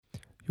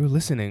You're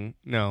listening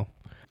to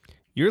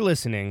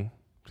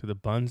the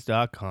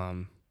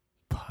Buns.com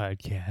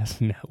podcast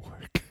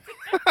network.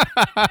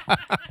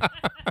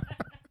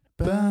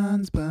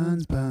 Buns,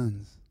 buns,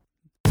 buns.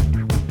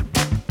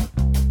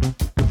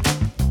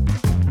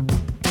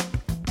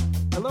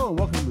 Hello and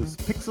welcome to this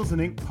Pixels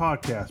and Ink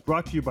podcast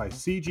brought to you by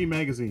CG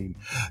Magazine.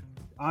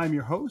 I'm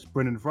your host,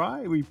 Brendan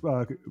Fry.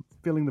 We're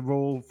filling the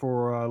role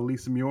for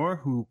Lisa Muir,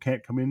 who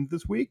can't come in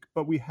this week,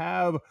 but we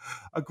have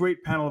a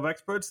great panel of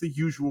experts, the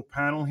usual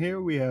panel here.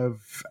 We have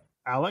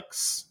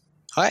Alex.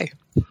 Hi.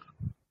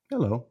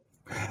 Hello.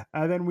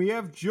 And then we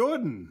have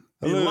Jordan,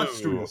 the Hello.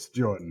 illustrious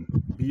Jordan.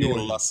 The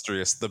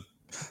illustrious,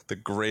 the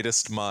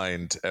greatest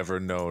mind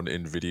ever known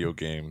in video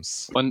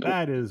games.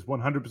 That is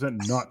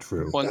 100% not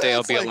true. One day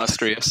I'll be It's like-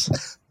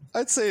 illustrious.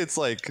 I'd say it's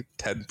like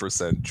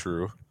 10%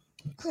 true.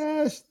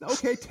 Yes,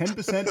 okay,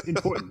 10%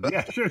 important.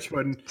 Yeah, sure,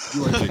 Jordan.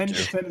 You are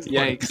 10% important.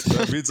 Yikes.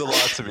 That means a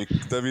lot to me.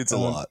 That means a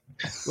lot.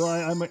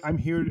 Well, I'm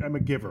here. I'm a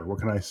giver. What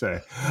can I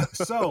say?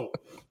 So,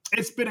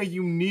 it's been a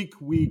unique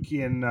week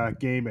in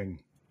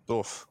gaming.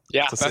 Oof.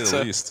 Yeah, to say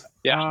the least.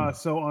 Yeah.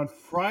 So on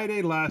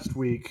Friday last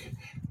week,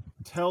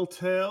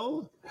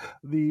 Telltale,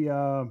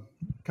 the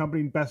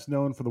company best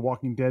known for the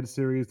Walking Dead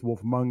series, The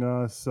Wolf Among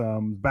Us,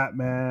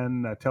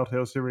 Batman,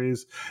 Telltale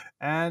series,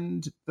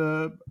 and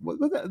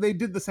they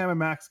did the Sam &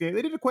 Max game.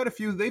 They did quite a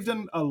few. They've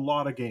done a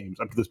lot of games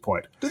up to this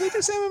point. Did they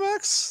do Sam &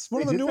 Max?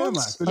 One of They the did new Sam & ones?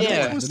 Max. I They did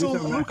thought Sam & it was Max. still They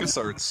did Sam & Max.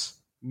 LucasArts.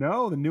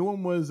 No, the new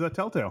one was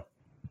Telltale.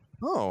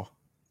 Oh.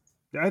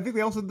 I think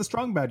they also did the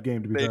Strong Bad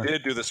game, to be They fair.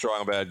 did do the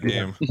Strong Bad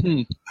game.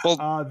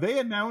 They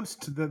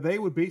announced that they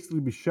would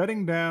basically be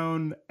shutting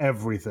down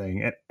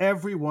everything, and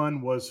everyone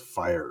was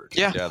fired.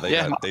 Yeah. Yeah, they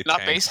Not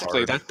tanked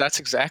basically. hard. That's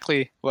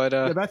exactly what.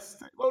 Yeah, that's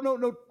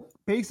no.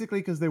 Basically,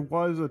 because there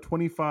was a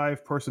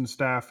 25-person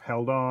staff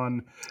held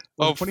on.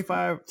 Oh,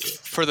 25.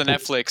 For the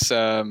Netflix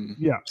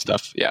Yeah,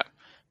 stuff. Yeah.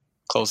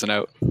 Closing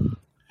out.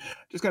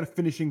 just kind of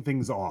finishing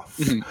things off.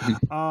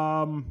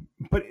 Mhm.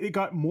 But it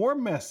got more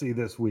messy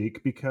this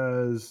week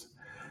because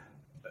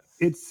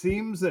it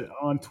seems that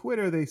on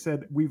Twitter they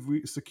said we've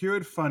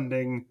secured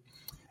funding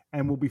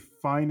and we'll be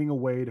finding a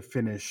way to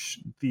finish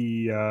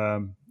the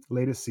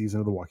latest season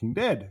of The Walking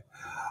Dead.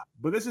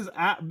 But this is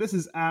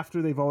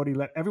after they've already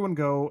let everyone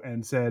go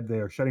and said they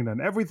are shutting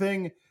down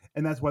everything,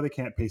 and that's why they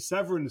can't pay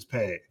severance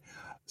pay.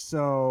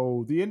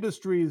 So the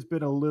industry has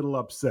been a little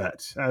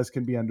upset, as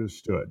can be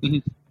understood.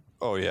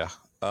 Oh yeah.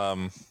 I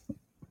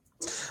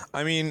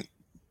mean,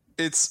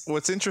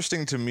 what's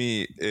interesting to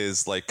me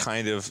is like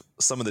kind of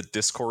some of the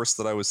discourse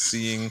that I was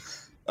seeing.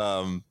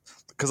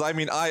 Because I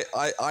mean,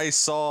 I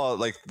saw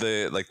like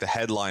the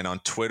headline on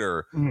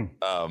Twitter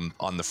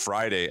on the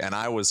Friday, and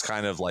I was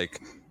kind of like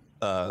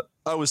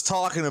I was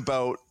talking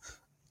about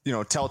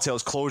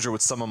Telltale's closure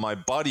with some of my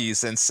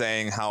buddies and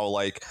saying how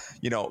like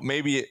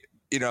maybe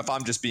if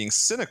I'm just being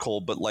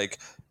cynical, but like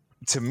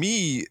to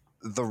me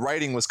the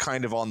writing was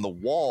kind of on the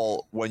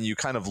wall when you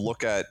kind of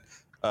look at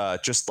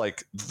just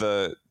like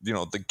the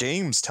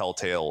games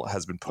Telltale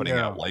has been putting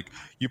out. Like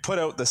you put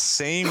out the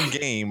same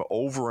game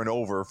over and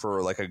over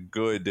for like a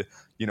good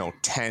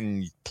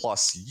 10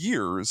 plus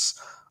years.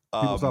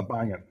 People stop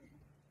buying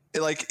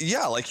it. Like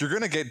you're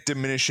gonna get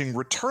diminishing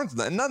returns,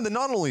 and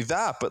not only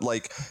that, but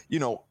like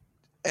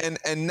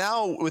and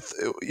now with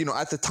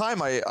at the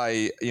time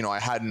I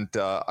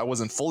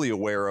wasn't fully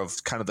aware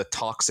of kind of the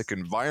toxic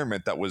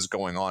environment that was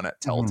going on at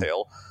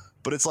Telltale,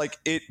 but it's like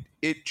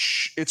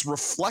it's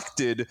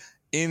reflected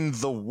in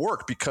the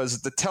work,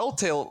 because the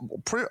Telltale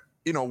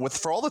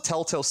for all the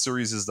Telltale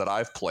series that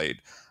I've played,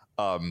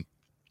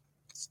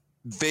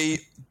 they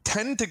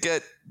tend to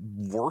get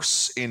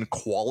worse in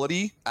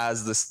quality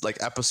as this like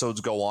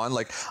episodes go on.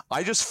 Like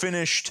I just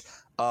finished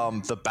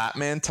the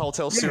Batman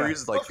Telltale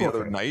series like the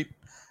other night.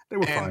 They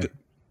were And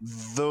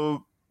fine. the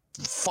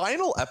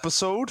final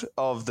episode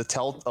of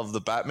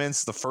the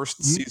Batman's the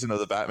first season of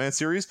the Batman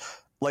series,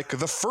 like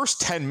the first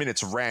 10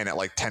 minutes ran at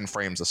like 10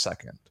 frames a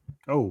second.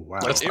 Oh wow!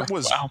 Like it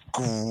was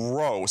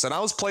gross, and I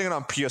was playing it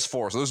on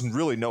PS4, so there's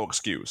really no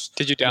excuse.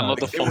 Did you download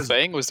the it full was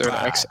thing? Was there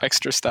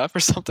extra stuff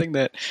or something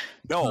that?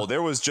 No, it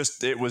was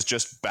just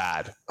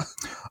bad.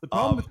 The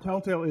problem with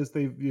Telltale is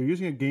they're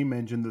using a game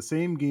engine, the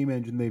same game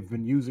engine they've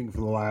been using for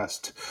the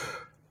last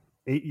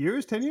 8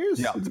 years, 10 years.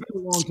 Yeah. It's been a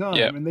long time,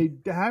 Yeah. and they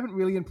haven't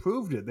really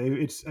improved it.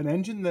 It's an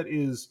engine that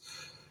is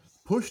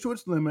pushed to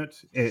its limit.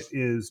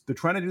 They're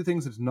trying to do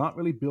things it's not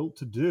really built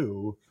to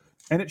do,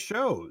 and it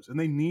shows. And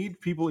they needed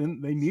people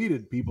in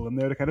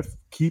there to kind of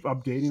keep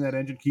updating that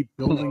engine, keep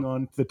building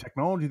on the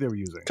technology they were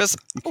using. Because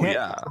You can't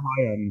yeah.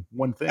 rely on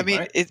one thing. I mean,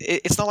 right?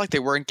 it's not like they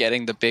weren't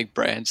getting the big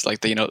brands.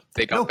 Like they got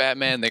No.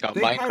 Batman, they got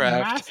They had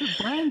Minecraft. massive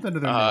brands under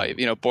their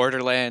name.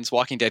 Borderlands,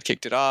 Walking Dead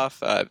kicked it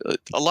off. A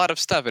lot of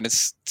stuff, and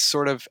it's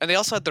sort of, and they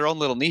also had their own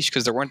little niche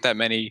because there weren't that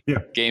many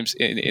games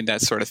in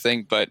that sort of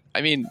thing. But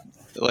I mean,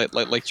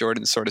 like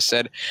Jordan sort of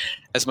said,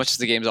 as much as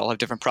the games all have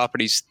different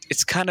properties,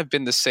 it's kind of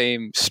been the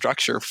same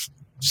structure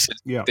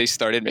since they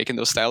started making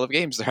those style of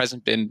games. There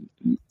hasn't been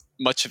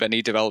much of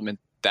any development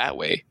that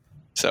way.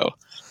 So,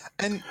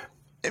 And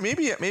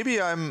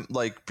maybe I'm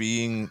like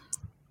being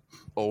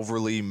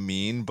overly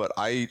mean, but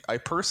I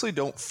personally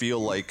don't feel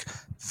like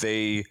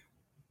they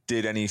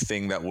did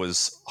anything that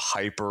was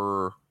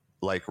hyper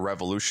like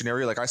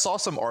revolutionary. Like I saw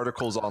some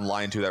articles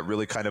online too that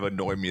really kind of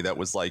annoyed me, that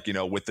was like,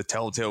 with the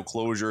Telltale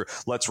closure,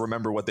 let's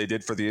remember what they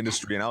did for the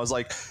industry. And I was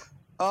like,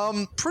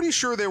 pretty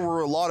sure there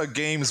were a lot of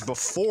games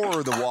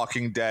before The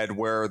Walking Dead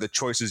where the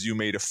choices you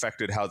made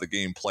affected how the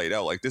game played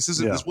out. Like this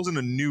wasn't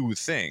a new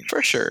thing.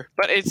 For sure.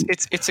 But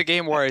it's a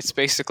game where it's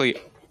basically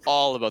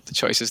all about the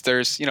choices.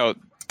 There's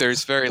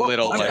very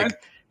little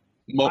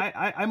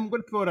I'm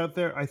going to throw it out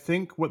there. I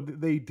think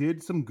they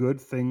did some good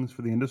things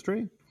for the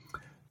industry.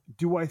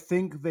 Do I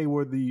think they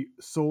were the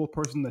sole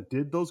person that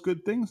did those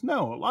good things?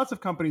 No. Lots of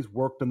companies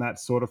worked on that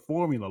sort of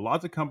formula.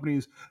 Lots of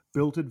companies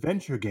built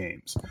adventure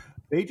games.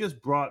 They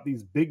just brought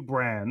these big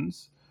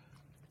brands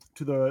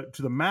to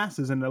the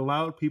masses and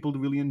allowed people to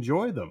really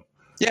enjoy them.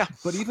 Yeah.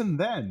 But even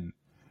then,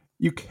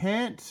 you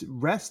can't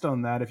rest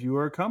on that if you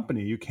were a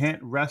company. You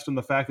can't rest on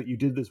the fact that you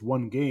did this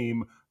one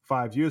game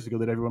 5 years ago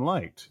that everyone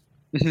liked.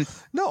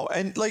 No,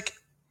 and like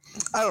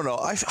I don't know.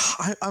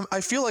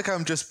 I feel like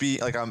I'm just being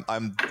like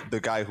I'm the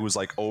guy who's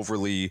like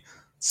overly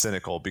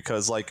cynical,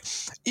 because like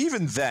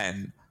even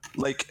then,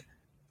 like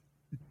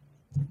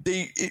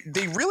they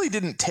really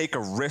didn't take a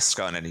risk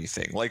on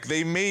anything. Like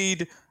they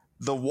made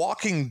The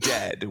Walking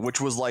Dead,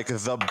 which was like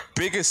the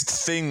biggest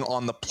thing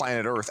on the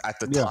planet Earth at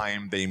the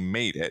time they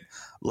made it.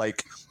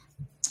 Like,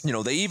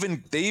 they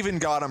even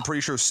got, I'm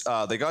pretty sure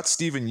they got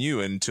Stephen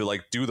Ewan to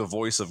like do the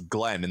voice of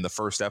Glenn in the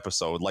first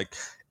episode. Like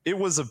it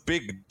was a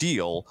big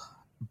deal.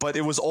 But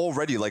it was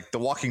already like The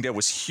Walking Dead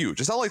was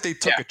huge. It's not like they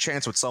took a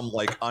chance with some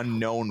like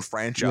unknown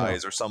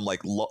franchise or some like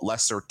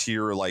lesser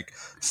tier like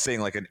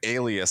thing, like an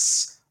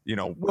Alias,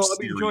 Well, I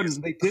mean,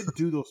 Jordan, they did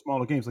do those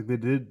smaller games. Like they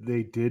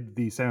did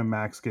the Sam and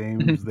Max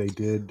games. They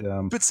did.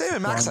 But Sam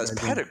and Max has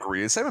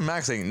pedigree. Sam and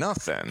Max ain't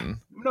nothing.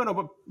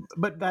 No,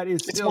 but that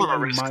is it's still more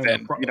of a risk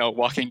than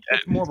Walking Dead.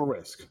 It's more of a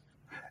risk.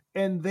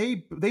 And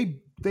they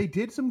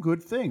did some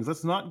good things.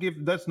 Let's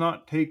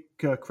not take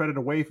credit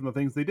away from the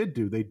things they did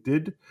do. They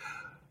did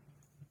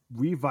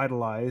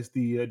revitalize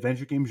the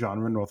adventure game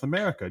genre in North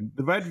America.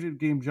 The adventure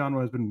game genre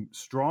has been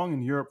strong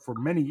in Europe for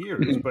many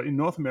years, but in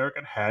North America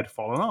it had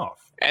fallen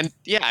off. And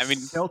I mean,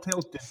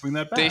 Telltale did bring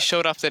that back. They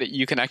showed off that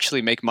you can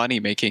actually make money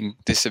making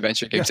this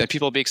adventure games, and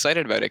people will be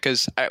excited about it.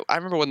 Because I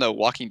remember when the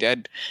Walking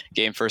Dead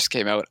game first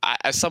came out,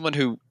 as someone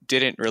who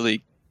didn't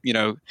really,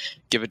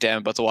 give a damn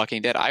about the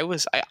Walking Dead, I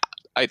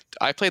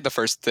played the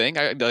first thing.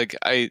 There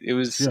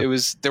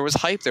was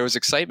hype, there was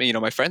excitement.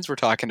 My friends were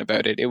talking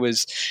about it. It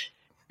was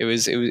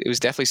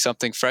definitely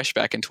something fresh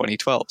back in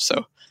 2012.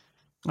 So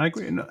I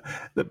agree. No,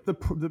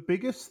 the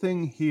biggest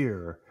thing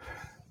here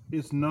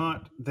is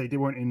not they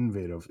weren't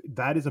innovative.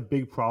 That is a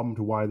big problem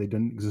to why they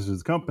didn't exist as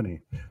a company.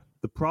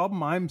 The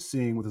problem I'm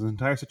seeing with this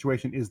entire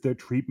situation is their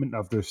treatment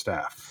of their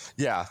staff.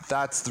 Yeah,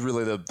 that's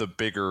really the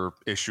bigger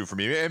issue for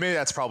me. Maybe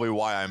that's probably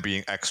why I'm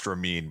being extra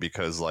mean,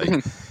 because like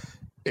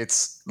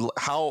it's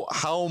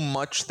how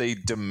much they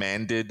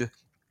demanded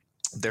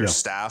their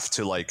staff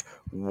to like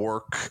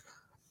work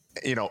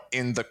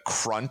in the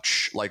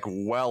crunch, like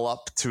well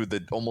up to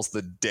almost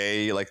the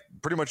day, like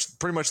pretty much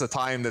the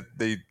time that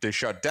they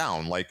shut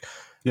down. Like,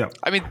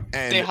 I mean,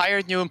 they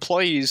hired new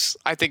employees.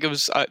 I think it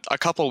was a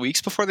couple of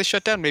weeks before they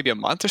shut down, maybe a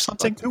month or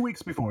something. 2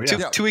 weeks before,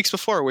 2 weeks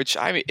before, which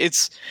I mean,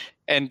 as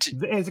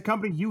a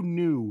company, you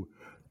knew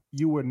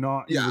you were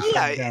not. You were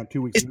shut down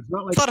 2 weeks. It's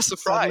not like not a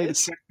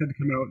surprise.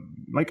 Come out.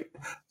 Like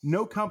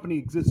no company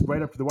exists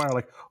right up to the wire.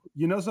 Like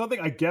something.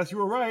 I guess you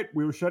were right.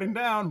 We were shutting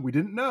down. We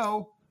didn't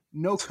know.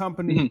 No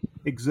company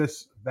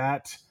exists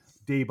that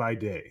day by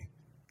day.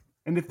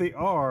 And if they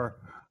are,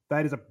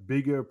 that is a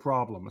bigger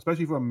problem,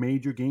 especially for a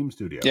major game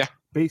studio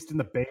based in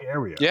the Bay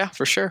Area. Yeah,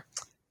 for sure.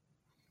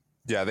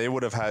 Yeah, they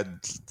would have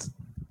had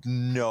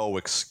no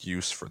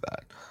excuse for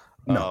that.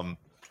 No,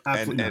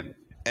 absolutely not.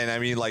 And I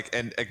mean, like,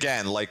 and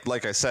again,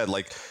 like I said,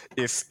 like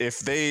if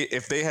they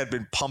had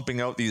been pumping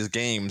out these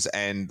games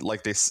and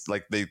like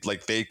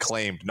they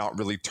claimed not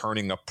really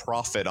turning a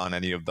profit on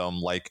any of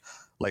them, like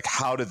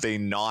how did they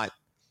not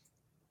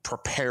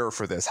prepare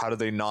for this? How do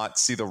they not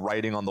see the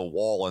writing on the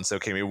wall and say,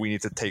 okay, maybe we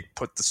need to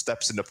put the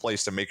steps into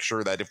place to make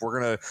sure that if we're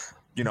gonna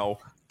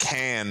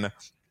can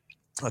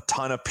a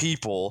ton of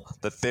people,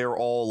 that they're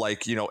all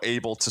like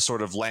able to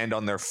sort of land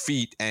on their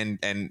feet and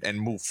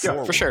move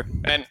forward. For sure.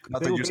 And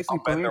not they just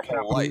spend their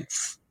whole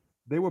life.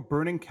 They were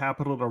burning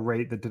capital at a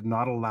rate that did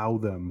not allow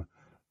them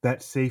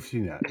that safety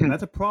net, and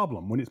that's a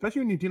problem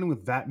especially when you're dealing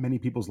with that many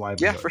people's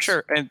livelihoods. Yeah, for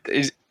sure. And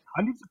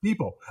hundreds of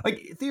people.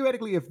 Like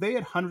theoretically, if they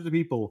had hundreds of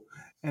people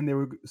and they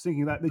were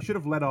thinking that, they should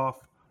have let off,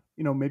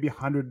 maybe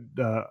 100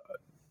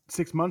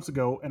 6 months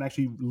ago and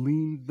actually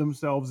leaned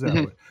themselves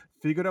out,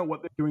 figured out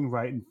what they're doing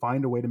right, and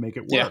find a way to make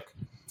it work.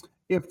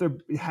 If they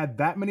had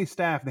that many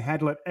staff, they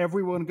had to let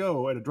everyone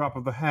go at a drop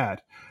of a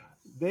hat.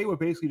 They were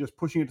basically just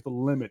pushing it to the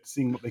limit,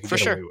 seeing what they could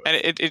get away with.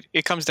 And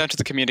it comes down to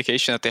the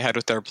communication that they had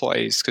with their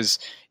employees, because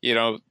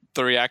the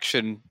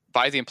reaction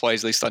by the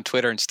employees, at least on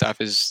Twitter and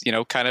stuff, is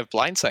kind of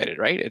blindsided,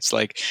 right? It's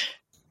like,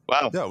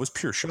 wow, yeah, it was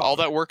pure shit. All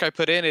that work I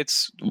put in,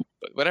 it's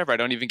whatever. I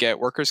don't even get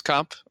workers'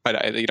 comp. I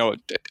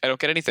don't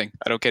get anything.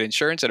 I don't get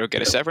insurance. I don't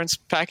get a severance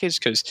package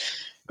because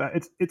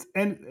it's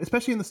and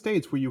especially in the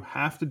States where you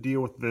have to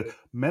deal with the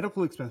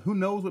medical expense. Who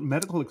knows what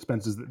medical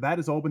expenses that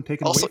has all been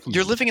taken also, away from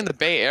you're you. living in the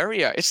Bay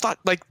Area. It's not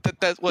like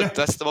that's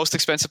the most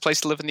expensive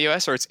place to live in the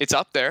U.S. or it's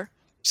up there.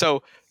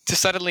 So to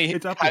suddenly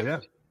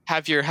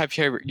have your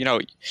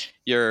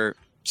your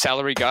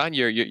salary gone,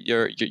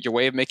 your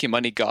way of making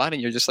money gone,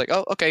 and you're just like,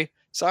 oh, okay,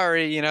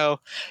 sorry,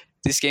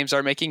 these games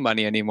aren't making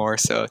money anymore.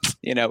 So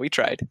we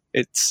tried.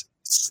 It's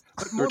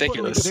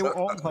ridiculous. They were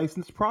all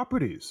licensed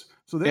properties,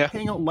 so they're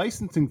paying out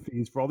licensing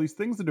fees for all these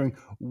things they're doing.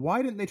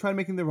 Why didn't they try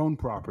making their own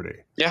property?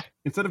 Yeah.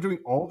 Instead of doing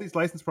all these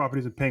licensed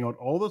properties and paying out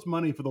all this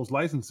money for those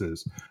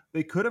licenses,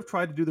 they could have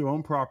tried to do their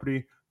own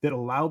property that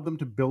allowed them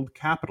to build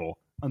capital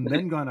and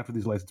then gone after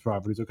these licensed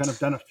properties, or kind of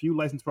done a few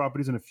licensed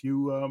properties and a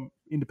few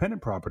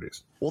independent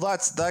properties. Well,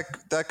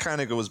 that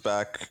kind of goes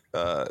back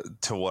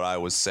to what I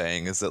was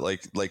saying, is that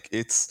like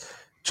it's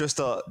just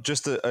a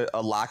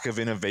lack of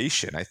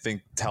innovation. I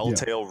think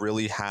Telltale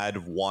really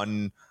had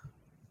one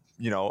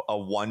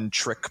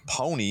trick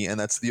pony, and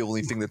that's the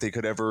only thing that they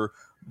could ever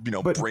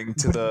bring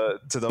to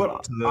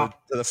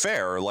the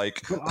fair.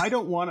 Like, but I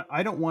don't want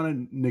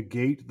to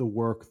negate the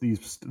work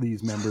these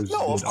members.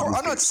 No, of course,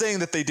 I'm not saying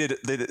that they did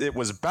it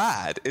was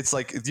bad. It's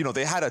like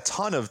they had a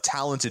ton of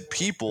talented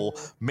people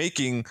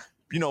making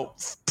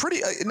pretty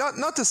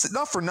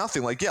not for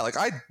nothing. Like, yeah, like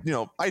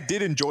I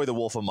did enjoy The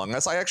Wolf Among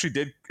Us. I actually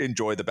did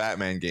enjoy the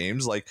Batman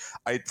games. Like,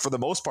 for the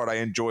most part, I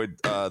enjoyed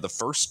the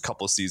first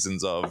couple of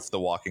seasons of The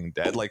Walking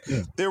Dead. Like,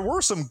 there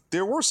were some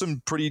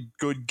pretty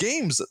good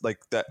games like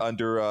that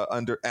under.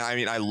 I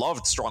mean, I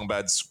loved Strong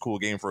Bad's cool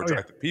game for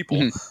attractive people.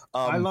 Mm-hmm.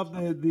 I love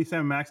the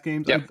Sam Max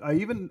games. Yep.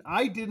 I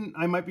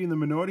might be in the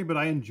minority, but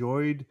I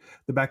enjoyed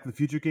the Back to the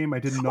Future game. I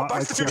did not.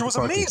 Back to the Future was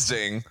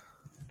amazing.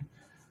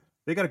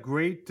 They got a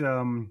great.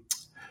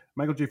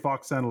 Michael J.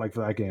 Fox sounded like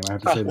for that game. I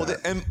have to say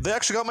that. They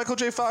actually got Michael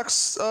J.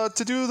 Fox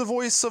to do the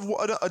voice of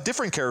a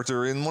different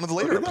character in one of the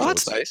later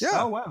episodes. That's nice.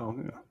 Yeah. Oh wow.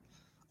 Yeah.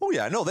 Oh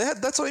yeah, no,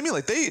 that's what I mean.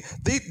 Like they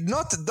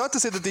not to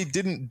say that they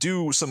didn't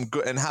do some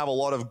good and have a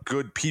lot of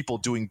good people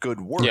doing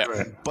good work,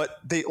 but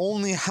they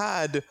only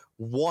had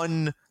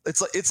one. It's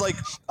like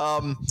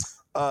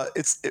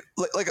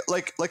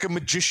a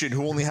magician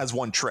who only has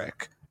one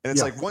trick, and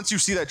it's like once you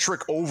see that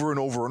trick over and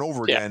over and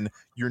over again,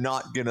 you're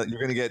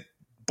gonna get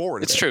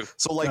bored. It's true.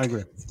 So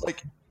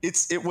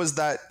it's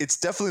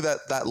definitely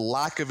that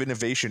lack of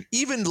innovation,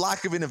 even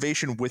lack of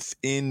innovation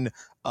within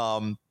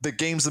the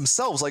games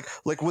themselves.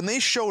 Like when they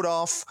showed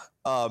off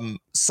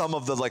some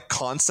of the like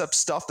concept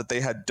stuff that they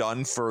had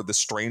done for the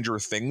Stranger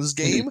Things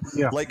game,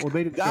 they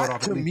didn't show it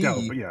off, to me.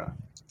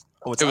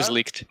 It was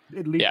leaked.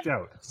 It leaked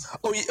out.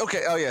 Oh,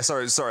 okay. Oh, yeah.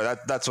 Sorry.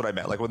 That's what I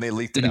meant. Like when they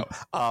leaked it out.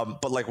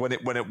 But like when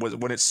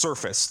it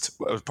surfaced,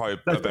 it was probably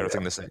a better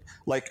thing to say.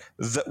 Like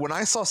when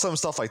I saw some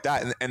stuff like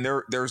that, and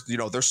they're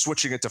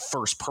switching it to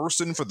first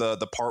person for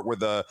the part where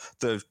the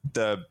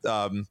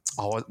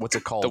what's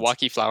it called? The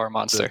Wacky Flower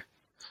Monster.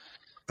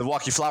 The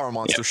Wacky Flower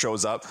Monster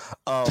shows up.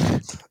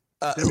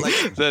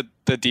 Like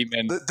the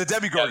demon, the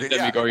Demigorgon,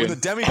 when the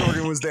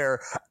Demigorgon was there,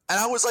 and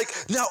I was like,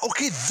 now,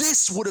 okay,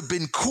 this would have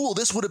been cool.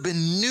 This would have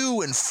been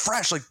new and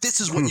fresh. Like, this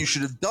is what you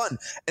should have done.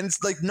 And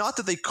it's like, not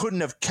that they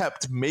couldn't have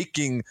kept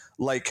making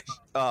like,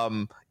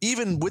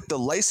 even with the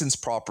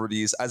licensed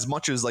properties, as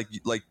much as like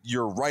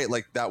you're right,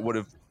 like that would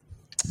have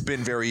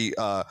been very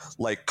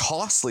like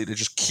costly to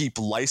just keep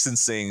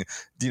licensing,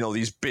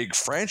 these big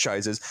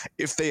franchises.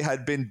 If they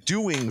had been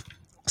doing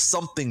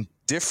something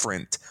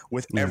different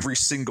with every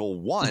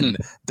single one,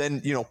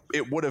 then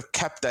it would have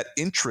kept that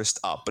interest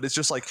up. But it's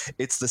just like,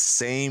 it's the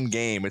same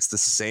game, it's the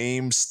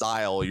same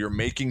style, you're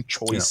making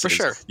choices, for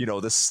sure.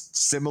 The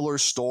similar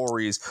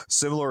stories,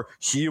 similar,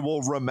 he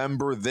will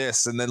remember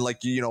this, and then like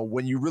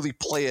when you really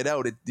play it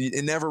out,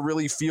 it never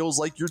really feels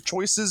like your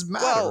choices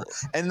matter,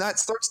 and that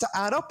starts to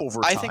add up over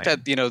time. I think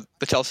that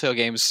the Telltale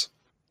games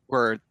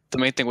were, the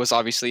main thing was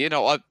obviously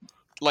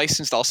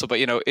licensed also, but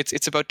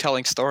it's about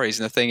telling stories,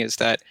 and the thing is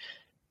that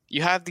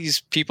you have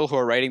these people who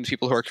are writing, the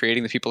people who are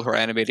creating, the people who are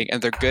animating,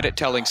 and they're good at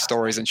telling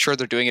stories. And sure,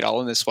 they're doing it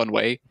all in this one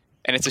way.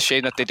 And it's a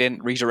shame that they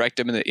didn't redirect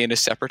them in a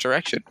separate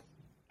direction.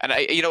 And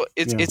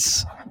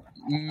it's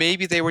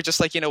maybe they were just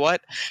like, you know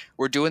what,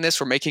 we're doing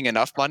this, we're making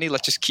enough money,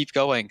 let's just keep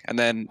going. And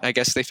then I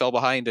guess they fell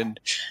behind and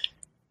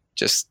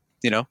just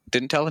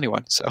didn't tell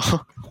anyone. So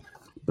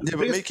yeah,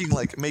 but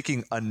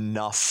making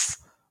enough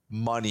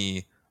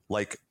money,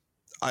 like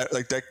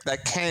they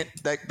can't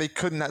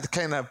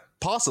have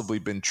possibly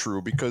been true,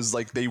 because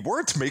like they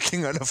weren't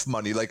making enough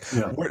money. Like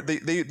they would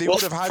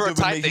have had to have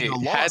been making a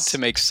loss. Had to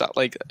make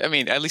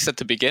at least at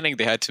the beginning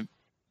they had to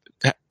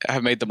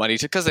have made the money,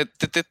 because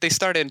they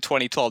started in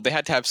 2012. They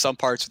had to have some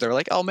parts where they were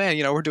like, oh man,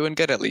 we're doing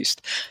good at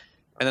least,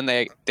 and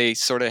then they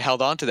sort of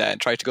held on to that and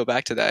tried to go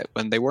back to that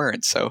when they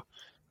weren't. So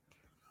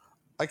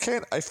I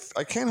can't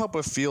help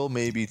but feel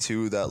maybe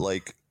too that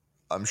like,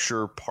 I'm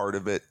sure part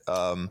of it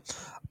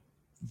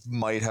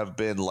might have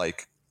been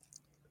like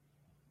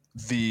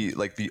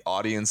the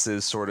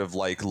audience's sort of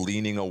like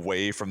leaning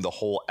away from the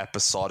whole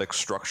episodic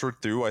structure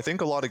too. I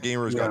think a lot of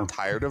gamers got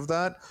tired of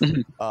that.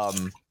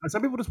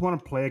 Some people just want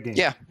to play a game.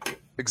 Yeah,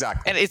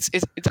 exactly. And it's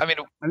I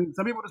mean,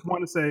 some people just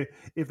want to say,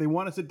 if they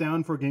want to sit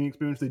down for a gaming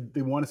experience,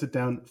 they want to sit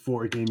down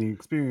for a gaming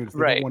experience. They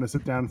don't want to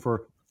sit down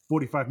for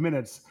 45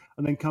 minutes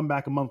and then come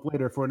back a month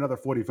later for another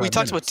 45 minutes. We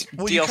talked about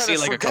DLC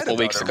like a couple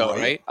weeks ago,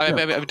 right? I'm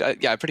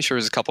pretty sure it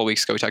was a couple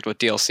weeks ago we talked about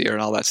DLC and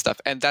all that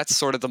stuff. And that's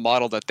sort of the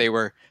model that they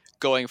were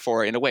going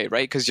for in a way,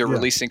 right? Because you're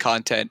releasing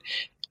content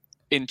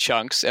in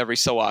chunks every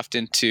so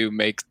often to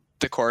make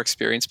the core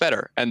experience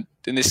better. And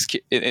in this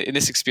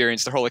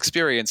experience, the whole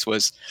experience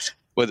was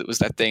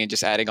that thing and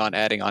just adding on.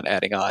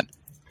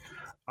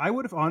 I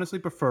would have honestly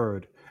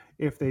preferred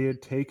if they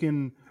had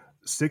taken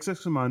 6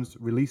 extra months,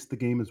 released the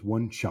game as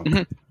one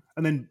chunk,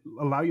 and then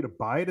allow you to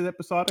buy it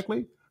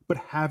episodically, but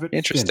have it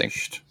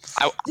finished.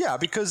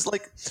 Because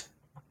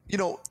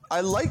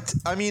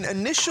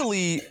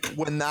initially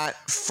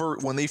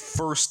when they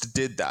first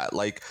did that,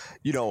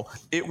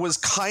 it was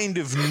kind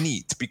of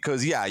neat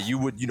because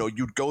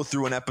you'd go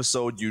through an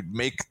episode, you'd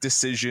make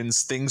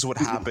decisions, things would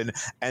happen,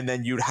 and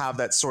then you'd have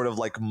that sort of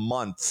like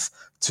month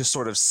to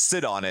sort of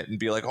sit on it and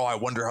be like, oh, I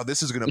wonder how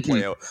this is going to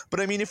play out. But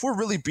I mean, if we're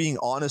really being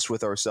honest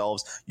with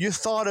ourselves, you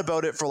thought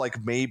about it for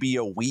like maybe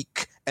a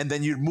week, and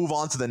then you'd move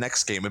on to the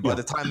next game. And by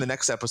the time the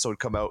next episode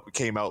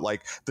came out,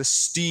 like the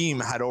steam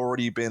had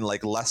already been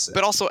like lessened.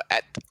 But also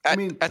at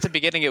the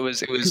beginning, it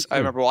was. I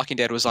remember Walking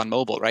Dead was on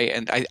mobile, right?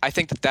 And I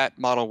think that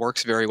model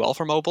works very well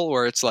for mobile,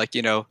 where it's like,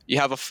 you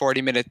have a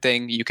 40-minute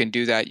thing, you can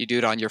do that, you do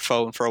it on your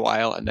phone for a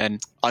while, and then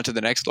on to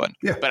the next one.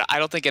 Yeah. But I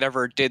don't think it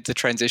ever did the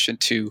transition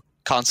to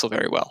console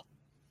very well.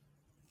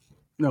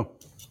 No.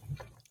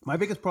 My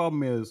biggest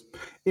problem is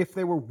if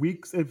they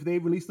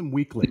released them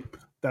weekly,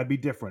 that'd be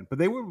different. But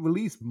they were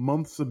released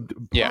months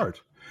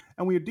apart.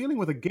 And when you're dealing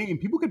with a game,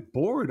 people get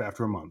bored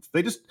after a month.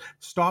 They just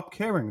stop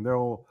caring.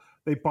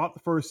 They bought the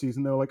first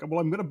season. They're like,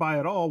 well, I'm going to buy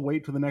it all.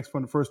 Wait for the next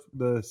one,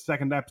 the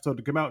second episode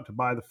to come out to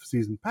buy the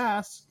season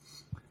pass.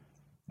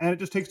 And it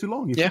just takes too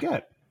long. You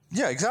forget.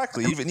 Yeah,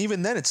 exactly.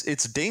 Even then,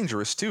 it's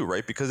dangerous too,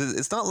 right? Because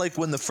it's not like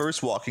when the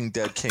first Walking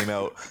Dead came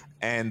out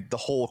and the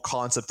whole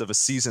concept of a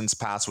season's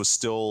pass was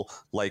still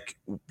like,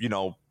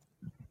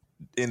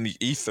 in the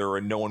ether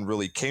and no one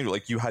really came to.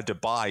 Like, you had to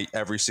buy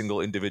every single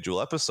individual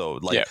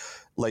episode. The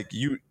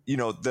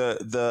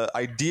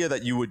idea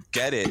that you would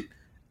get it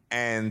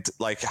and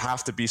like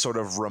have to be sort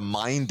of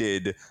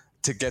reminded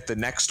to get the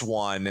next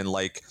one and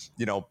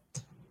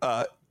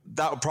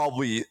that would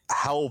probably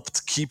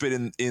helped keep it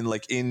in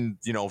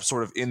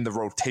sort of in the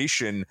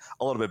rotation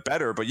a little bit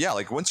better. But yeah,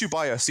 like once you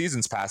buy a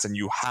season's pass and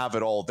you have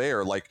it all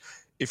there, like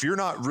if you're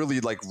not really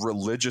like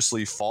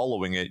religiously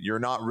following it, you're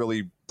not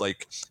really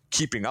like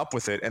keeping up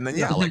with it. And then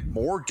like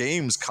more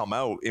games come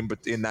out in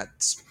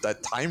that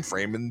time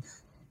frame, and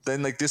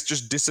then like this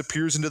just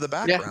disappears into the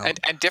background.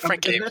 Yeah, and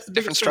different games,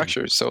 different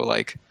structures. So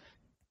like.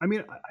 I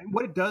mean,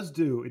 what it does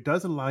do, it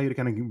does allow you to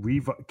kind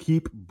of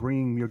keep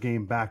bringing your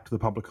game back to the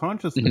public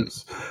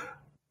consciousness.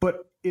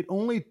 But it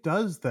only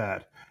does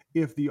that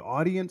if the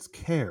audience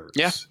cares.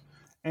 Yeah.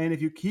 And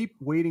if you keep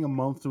waiting a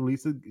month to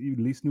release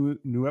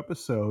new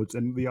episodes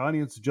and the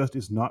audience just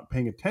is not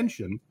paying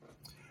attention,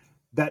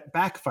 that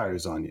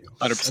backfires on you.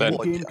 100%. And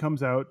the game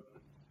comes out.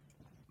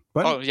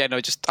 But,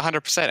 just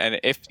 100%. And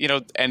if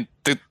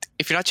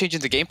if you're not changing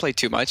the gameplay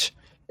too much,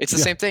 it's the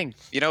same thing.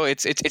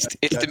 It's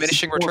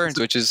diminishing returns,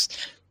 which is.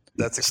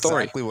 That's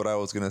exactly what I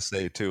was going to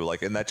say too.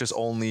 Like, and that just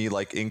only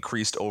like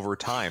increased over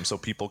time. So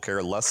people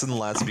care less and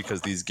less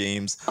because these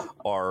games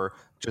are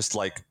just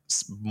like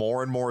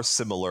more and more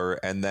similar.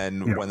 And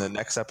then when the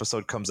next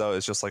episode comes out,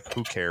 it's just like,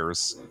 who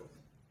cares?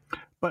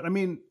 But I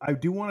mean, I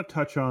do want to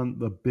touch on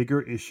the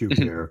bigger issue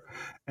here.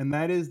 And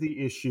that is the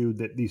issue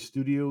that these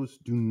studios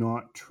do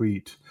not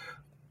treat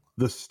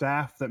the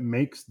staff that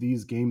makes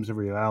these games a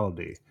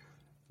reality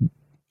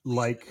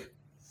like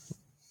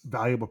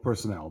valuable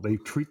personnel. They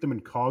treat them in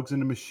cogs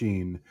in a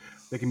machine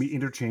that can be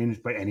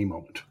interchanged by any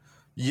moment.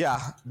 Yeah,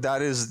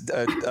 that is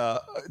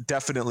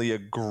definitely a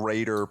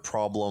greater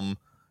problem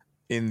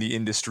in the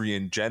industry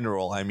in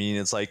general. I mean,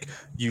 it's like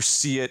you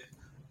see it.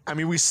 I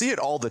mean, we see it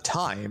all the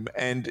time,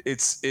 and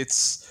it's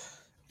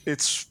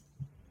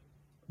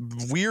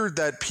weird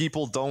that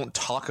people don't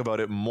talk about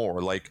it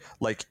more. Like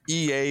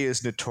EA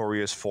is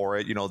notorious for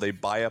it. They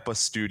buy up a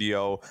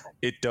studio.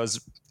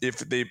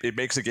 It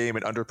makes a game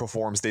and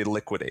underperforms, they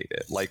liquidate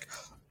it. Like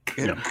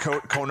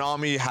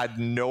Konami had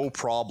no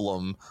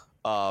problem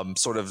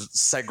sort of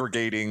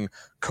segregating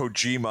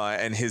Kojima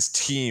and his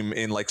team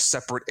in like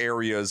separate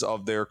areas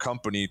of their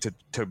company to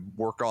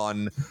work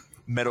on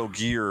Metal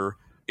Gear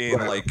in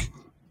like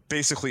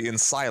basically in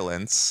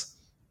silence.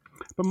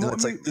 But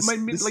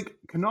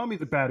Konami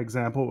is a bad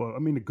example. I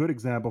mean, a good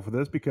example for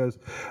this, because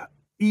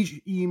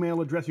each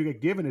email address you get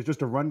given is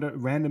just a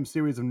random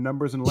series of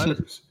numbers and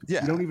letters.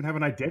 You don't even have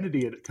an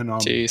identity at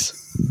Konami.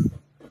 Jeez.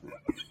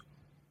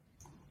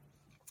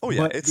 Oh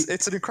yeah,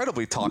 it's an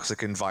incredibly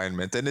toxic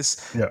environment, and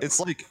it's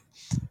like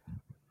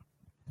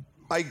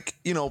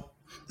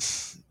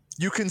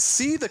you can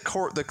see the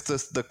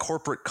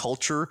corporate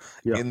culture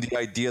in the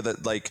idea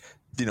that, like,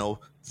 you know,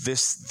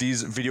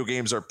 these video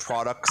games are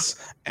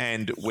products,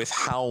 and with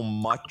how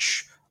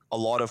much a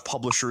lot of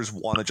publishers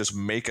want to just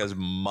make as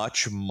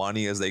much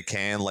money as they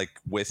can, like,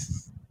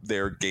 with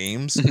their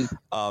games,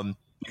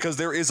 because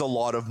there is a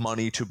lot of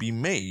money to be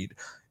made.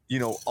 You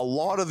know, a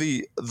lot of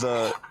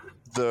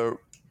the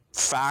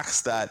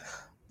facts that,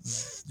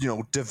 you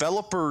know,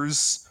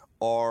 developers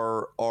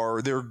are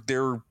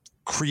they're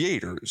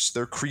creators,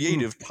 they're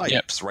creative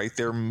types, right?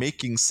 They're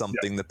making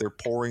something that they're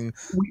pouring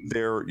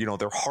their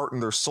heart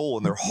and their soul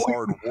and their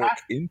hard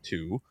work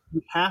into.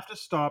 We have to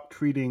stop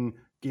treating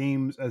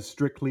games as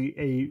strictly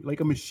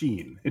a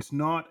machine. It's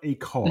not a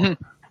car.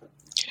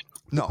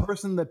 No. The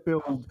person that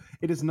builds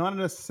it is not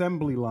an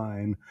assembly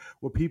line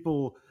where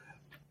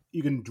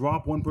you can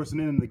drop one person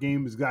in and the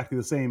game is exactly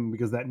the same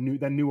because that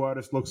new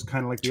artist looks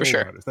kind of like the old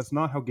artist. That's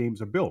not how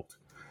games are built.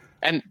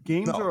 And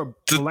games are a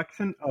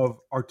collection of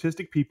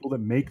artistic people that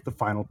make the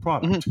final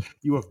product.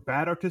 You have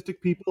bad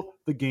artistic people,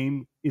 the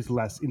game is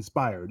less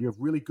inspired. You have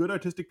really good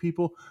artistic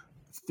people,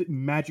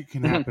 magic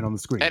can happen on the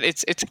screen. And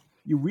it's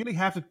you really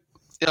have to.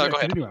 Go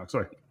ahead.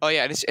 Sorry. Oh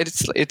yeah,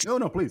 it's.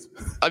 No, please.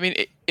 I mean,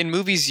 in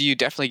movies, you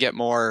definitely get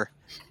more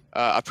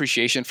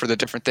appreciation for the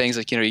different things.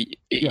 Like, you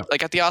know,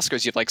 like at the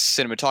Oscars, you have like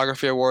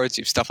cinematography awards,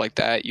 you have stuff like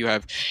that. You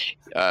have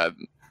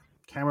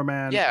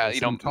cameraman, you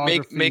know,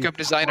 makeup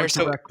designer.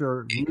 So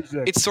director,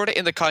 music. It's sort of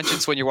in the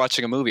conscience when you're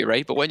watching a movie,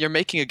 right? But when you're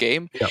making a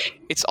game,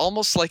 it's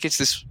almost like it's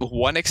this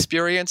one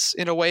experience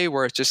in a way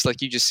where it's just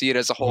like you just see it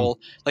as a whole.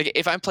 Like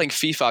if I'm playing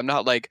FIFA, I'm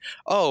not like,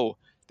 oh,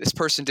 this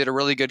person did a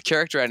really good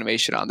character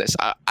animation on this.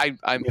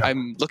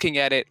 I'm looking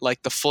at it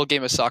like the full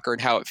game of soccer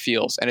and how it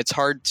feels, and it's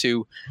hard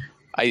to.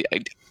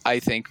 I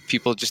think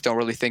people just don't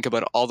really think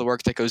about all the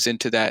work that goes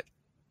into that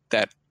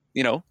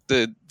you know,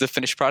 the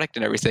finished product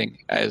and everything.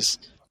 As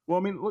well,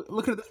 I mean,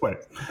 look at it this way: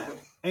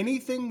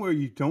 anything where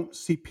you don't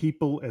see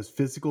people as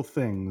physical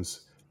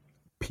things,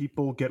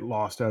 people get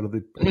lost out of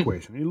the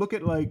equation. You look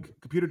at like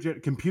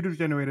computer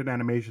generated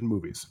animation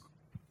movies.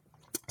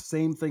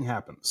 Same thing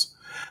happens.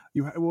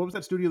 What was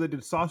that studio that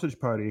did Sausage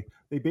Party?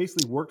 They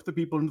basically worked the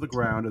people into the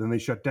ground and then they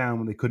shut down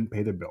when they couldn't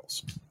pay their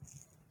bills.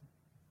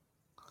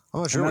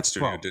 I'm not sure what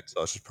studio did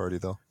Sausage Party,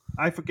 though.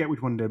 I forget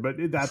which one did, but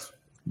that's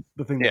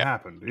the thing that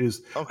happened.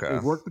 Is they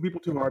worked the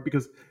people too hard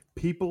because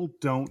people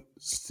don't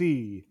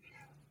see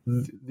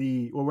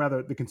the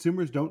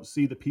consumers don't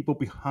see the people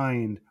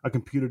behind a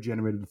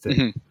computer-generated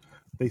thing.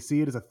 They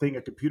see it as a thing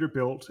a computer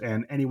built,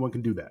 and anyone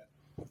can do that.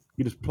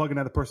 You just plug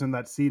another person in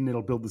that seat, and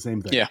it'll build the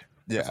same thing.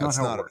 It's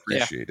not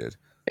appreciated.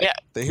 Yeah.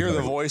 They hear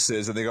the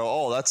voices and they go,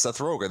 "Oh, that's Seth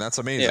Rogen. That's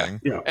amazing."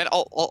 Yeah. And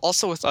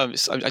also with I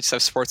just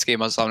have sports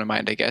games on my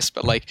mind, I guess.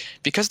 But like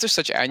because there's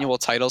such annual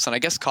titles, and I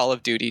guess Call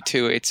of Duty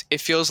too,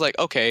 it feels like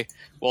okay,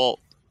 well,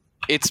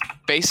 it's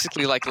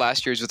basically like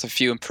last year's with a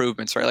few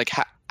improvements, right? Like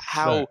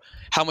how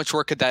much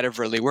work could that have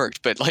really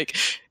worked? But like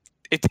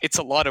it's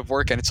a lot of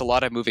work and it's a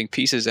lot of moving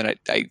pieces, and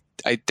I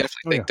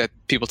definitely think that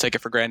people take it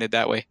for granted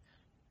that way.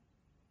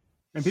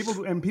 And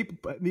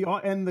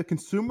the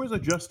consumers are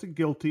just as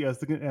guilty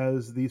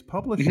as these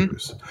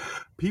publishers.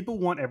 People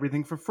want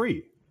everything for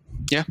free.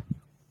 Yeah.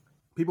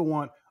 People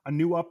want a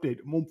new update.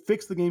 We'll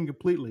fix the game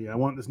completely. I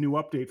want this new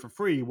update for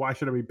free. Why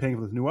should I be paying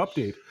for this new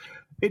update?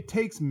 It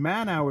takes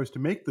man hours to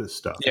make this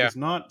stuff. Yeah. It's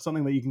not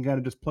something that you can kind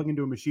of just plug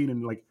into a machine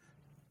and like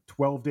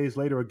 12 days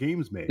later a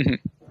game's made.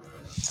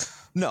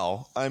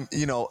 No, I'm,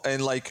 you know,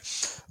 and like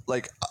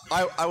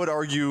I would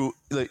argue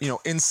that, you know,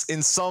 in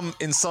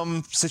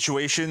some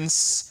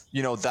situations,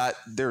 you know, that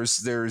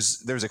there's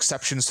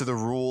exceptions to the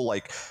rule,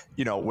 like,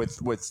 you know,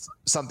 with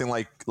something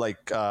like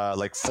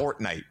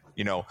Fortnite,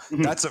 you know,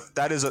 that's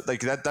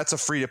a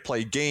free to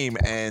play game,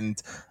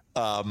 and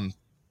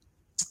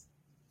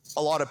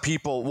a lot of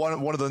people,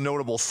 one of the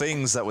notable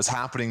things that was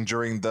happening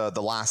during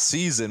the last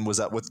season was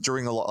that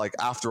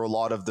after a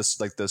lot of this,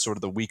 like the sort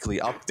of the weekly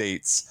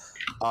updates,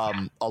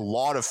 a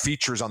lot of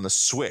features on the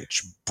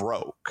Switch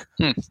broke.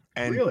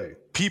 And really?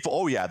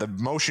 People, the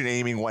motion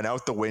aiming went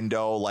out the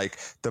window, like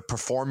the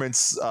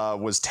performance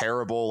was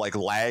terrible, like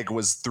lag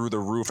was through the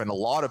roof, and a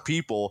lot of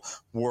people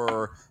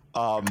were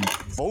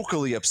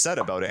vocally upset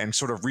about it and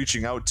sort of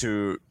reaching out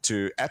to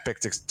Epic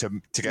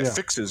to get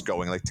fixes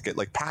going, like to get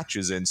like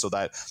patches in so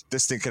that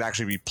this thing can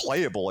actually be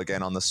playable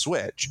again on the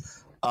Switch.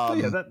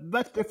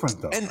 That's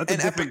different though. And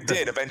Epic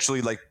did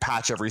eventually like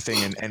patch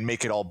everything and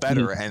make it all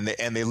better, and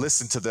they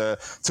listened to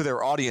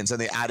their audience,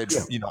 and they added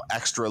you know,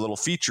 extra little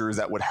features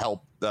that would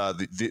help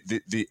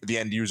the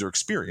end user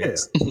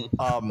experience.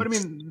 But I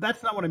mean,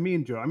 that's not what I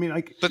mean, Joe. I mean,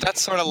 like, but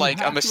that's sort of like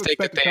a mistake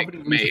that they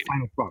made.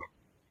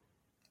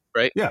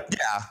 Right? Yeah.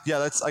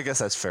 I guess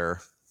that's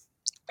fair.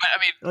 I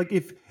mean, like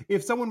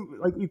if someone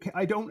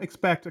I don't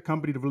expect a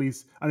company to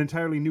release an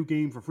entirely new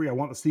game for free. I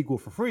want the sequel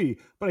for free,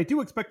 but I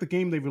do expect the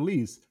game they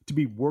release to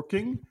be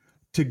working,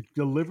 to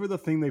deliver the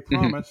thing they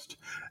promised,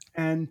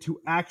 and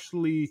to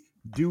actually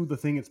do the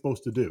thing it's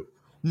supposed to do.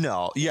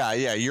 No, you're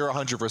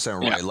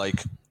 100% right.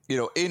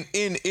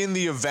 in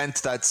the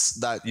event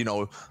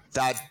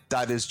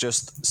that is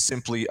just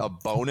simply a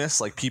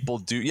bonus. Like people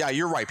do, yeah,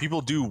 you're right.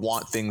 People do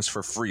want things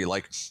for free.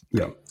 Like,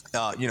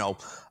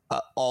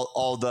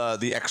 all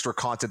the extra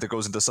content that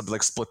goes into something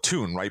like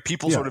Splatoon, right?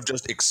 People sort of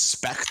just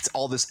expect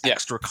all this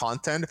extra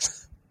content,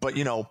 but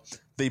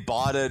they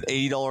bought an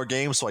 $80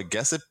 game, so I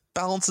guess it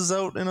balances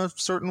out in a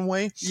certain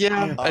way.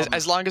 Yeah,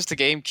 as long as the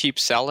game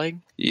keeps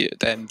selling,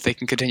 then they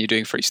can continue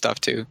doing free stuff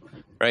too,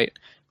 right?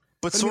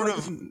 But sort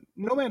of,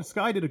 No Man's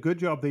Sky did a good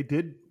job. They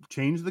did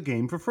change the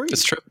game for free.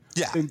 That's true.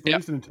 Yeah, they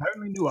released an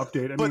entirely new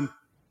update. I mean,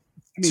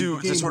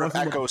 to sort of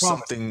echo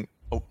something.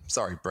 Oh,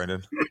 sorry,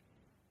 Brendan.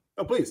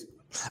 Oh, please.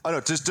 Oh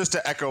no, just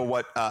to echo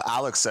what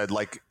Alex said,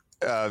 like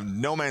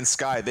No Man's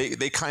Sky,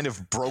 they kind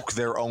of broke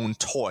their own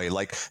toy.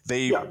 Like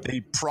they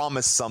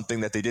promised something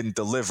that they didn't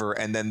deliver,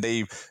 and then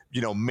they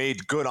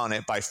made good on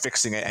it by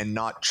fixing it and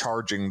not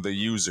charging the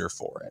user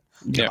for it.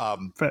 Yeah,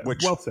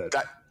 which well said.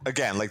 That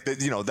again, like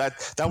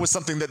that was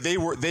something that they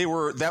were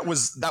that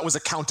was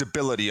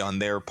accountability on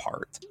their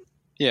part.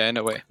 Yeah, in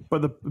a way.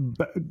 But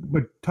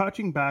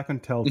touching back on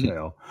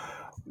Telltale.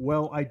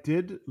 Well, I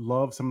did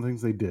love some of the things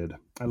they did.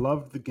 I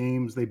loved the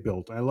games they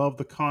built. I loved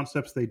the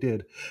concepts they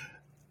did.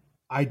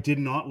 I did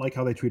not like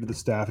how they treated the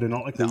staff. I did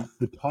not like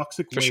the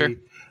toxic way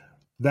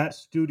that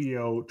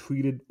studio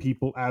treated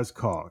people as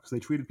cogs. They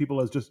treated people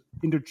as just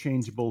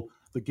interchangeable.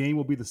 The game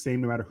will be the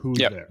same no matter who's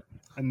there.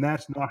 And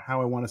that's not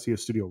how I want to see a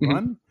studio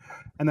run.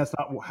 And that's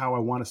not how I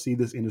want to see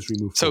this industry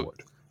move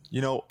forward.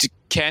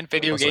 Can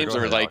video games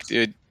or like...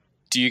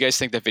 Do you guys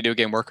think that video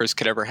game workers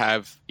could ever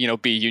have,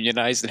 be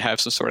unionized and have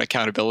some sort of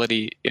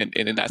accountability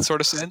in that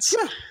sort of sense?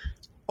 Yeah.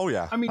 Oh,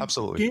 yeah. I mean,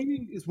 absolutely.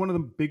 Gaming is one of the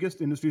biggest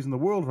industries in the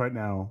world right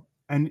now.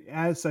 And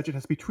as such, it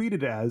has to be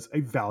treated as a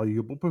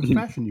valuable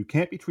profession. You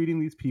can't be treating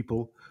these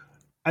people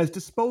as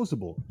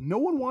disposable. No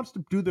one wants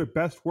to do their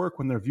best work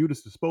when they're viewed as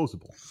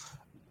disposable.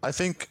 I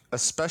think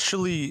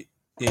especially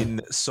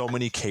in so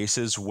many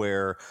cases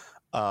where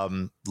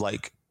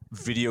like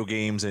video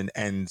games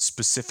and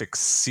specific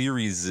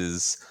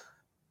series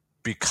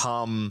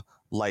become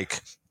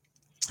like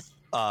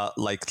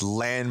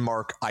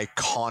landmark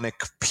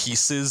iconic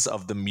pieces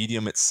of the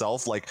medium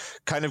itself, like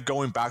kind of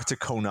going back to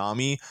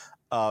Konami,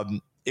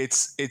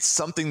 it's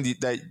something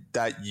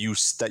that you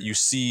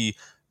see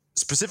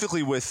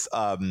specifically with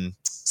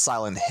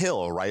Silent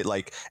Hill, right?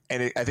 Like,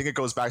 and I think it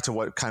goes back to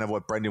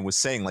what Brendan was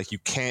saying. Like, you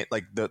can't,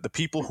 like, the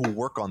people who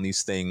work on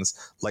these things,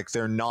 like,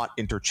 they're not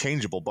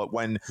interchangeable. But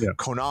when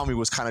Konami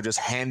was kind of just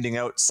handing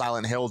out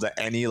Silent Hill to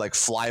any like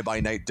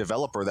fly-by-night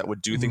developer that would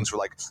do things for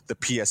like the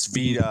PS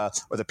Vita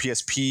or the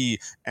PSP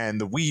and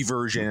the Wii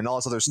version and all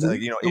this other stuff,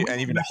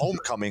 and even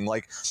Homecoming,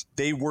 like,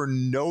 they were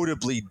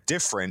notably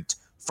different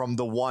from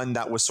the one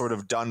that was sort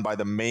of done by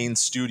the main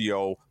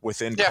studio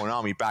within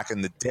Konami back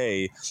in the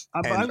day.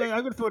 I'm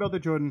going to throw it out there,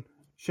 Jordan.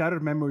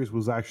 Shattered Memories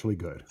was actually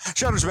good.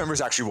 Shattered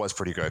Memories actually was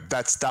pretty good.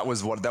 That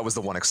was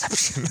the one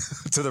exception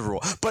to the rule.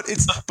 But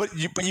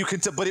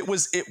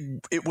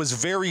it was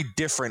very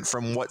different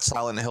from what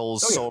Silent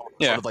Hill's sort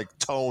of like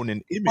tone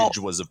and image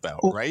was about,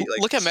 right? Like,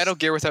 look at Metal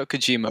Gear without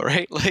Kojima,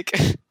 right? Like,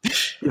 case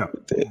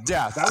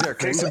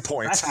in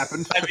point. That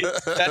happened. I mean,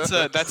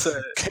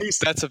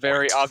 that's a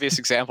very obvious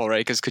example,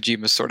 right? Because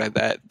Kojima's sort of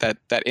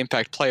that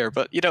impact player,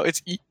 but you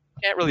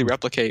can't really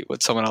replicate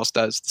what someone else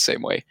does the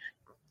same way.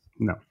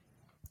 No.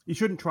 You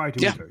shouldn't try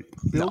to either.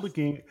 Build a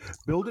game,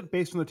 build it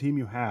based on the team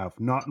you have,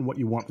 not on what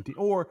you want the team,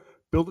 or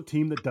build a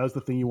team that does the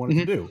thing you want it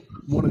to do.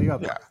 One or the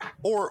other. Yeah.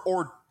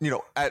 Or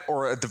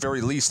at the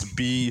very least,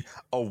 be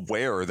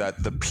aware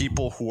that the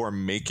people who are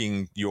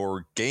making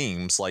your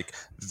games, like,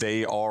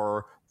 they're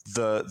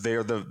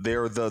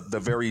the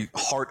very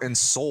heart and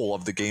soul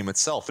of the game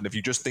itself. And if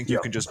you just think you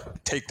can just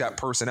take that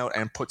person out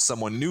and put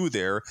someone new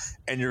there,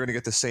 and you're going to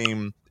get the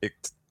same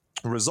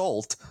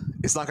result,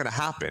 it's not going to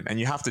happen, and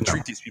you have to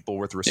treat these people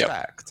with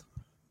respect.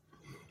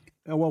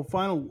 Well,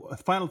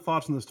 final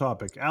thoughts on this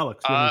topic,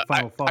 Alex.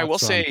 Final thoughts. I will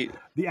say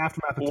the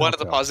aftermath. Of one of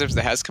the positives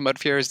that has come out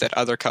of here is that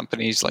other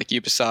companies like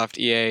Ubisoft,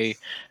 EA,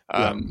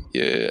 I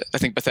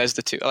think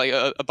Bethesda too, like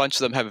a bunch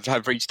of them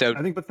have reached out.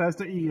 I think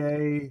Bethesda,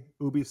 EA,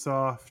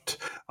 Ubisoft,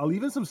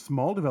 even some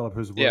small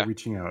developers were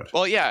reaching out.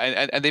 Well,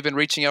 and they've been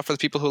reaching out for the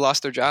people who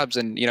lost their jobs,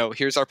 and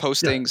here's our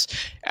postings.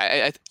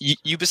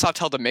 Ubisoft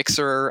held a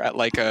mixer at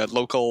like a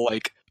local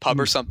pub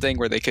or something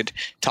where they could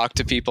talk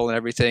to people and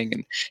everything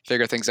and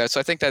figure things out. So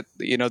I think that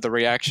the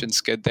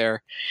reaction's good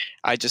there.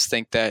 I just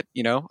think that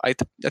I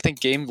think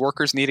game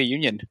workers need a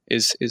union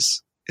is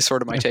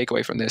sort of my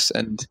takeaway from this.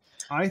 And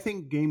I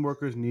think game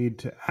workers need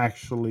to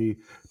actually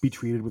be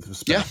treated with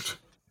respect.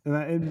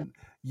 And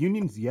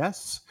unions,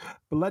 yes,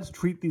 but let's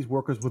treat these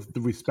workers with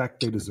the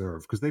respect they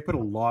deserve, because they put a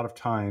lot of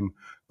time,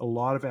 a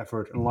lot of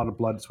effort, and a lot of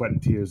blood, sweat,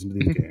 and tears into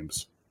these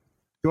games.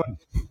 Go ahead.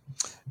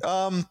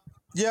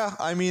 Yeah,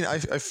 I mean, I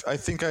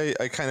think I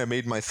kind of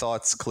made my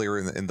thoughts clear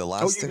in the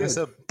last thing I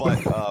said, but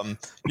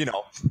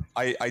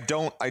I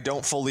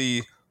don't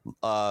fully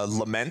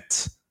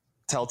lament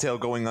Telltale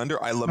going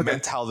under. I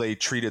lament how they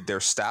treated their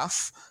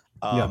staff,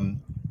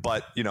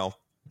 but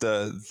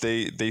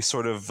they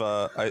sort of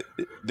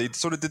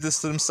did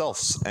this to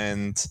themselves,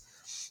 and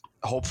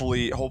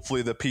hopefully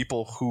the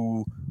people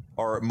who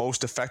are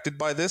most affected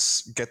by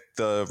this get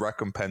the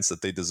recompense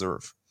that they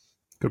deserve.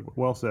 Good,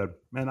 well said.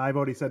 And I've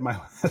already said my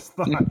last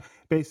thought.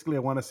 Basically, I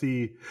want to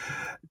see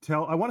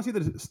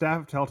the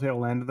staff of Telltale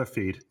land on their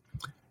feet,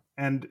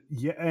 and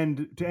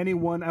to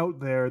anyone out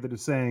there that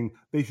is saying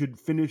they should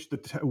finish the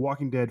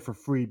Walking Dead for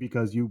free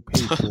because you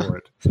paid for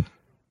it,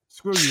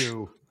 screw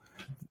you.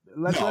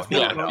 Let's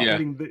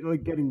getting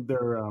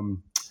their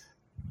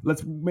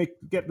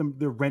get them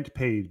their rent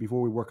paid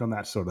before we work on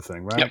that sort of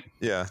thing, right? Yep.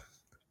 Yeah.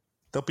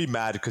 They'll be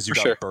mad because you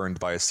got burned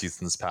by a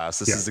season's pass.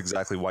 This is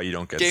exactly why you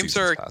don't get games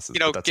season's passes.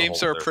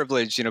 Games are a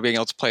privilege, being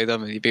able to play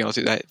them and being able to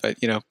do that. But,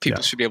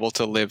 people should be able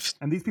to live.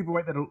 And these people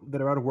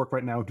that are out of work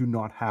right now do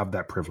not have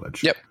that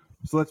privilege. Yep.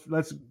 So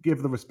let's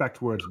give the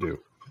respect where it's due.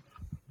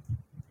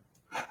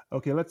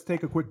 Okay, let's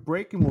take a quick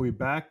break and we'll be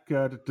back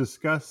to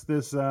discuss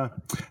this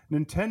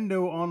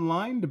Nintendo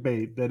Online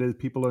debate that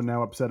people are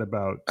now upset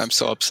about. I'm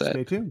so upset.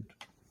 Stay tuned.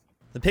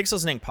 The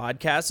Pixels and Ink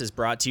podcast is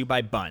brought to you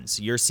by Buns,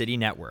 your city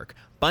network.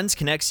 Buns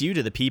connects you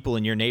to the people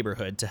in your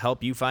neighborhood to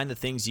help you find the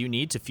things you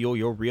need to fuel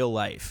your real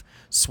life.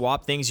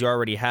 Swap things you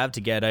already have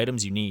to get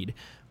items you need.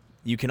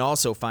 You can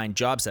also find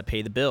jobs that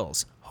pay the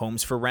bills,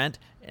 homes for rent,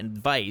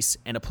 advice,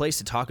 and a place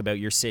to talk about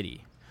your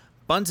city.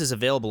 Buns is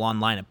available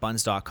online at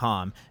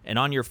buns.com and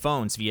on your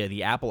phones via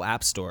the Apple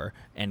App Store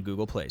and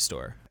Google Play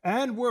Store.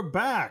 And we're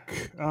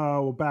back.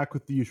 We're back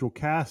with the usual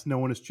cast. No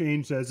one has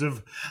changed as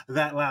of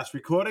that last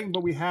recording,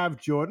 but we have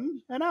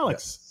Jordan and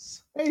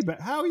Alex. Yes. Hey,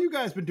 but how you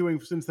guys been doing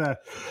since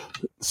that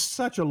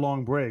such a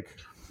long break?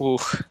 Ooh,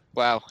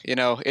 wow.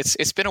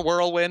 It's been a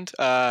whirlwind.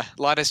 A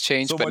lot has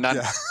changed, but not.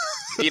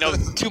 Yeah.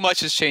 Too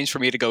much has changed for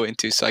me to go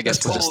into. So I guess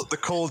the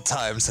cold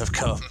times have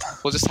come.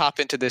 We'll just hop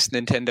into this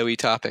Nintendo-y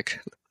topic.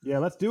 Yeah,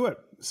 let's do it.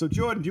 So,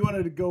 Jordan, do you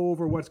want to go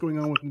over what's going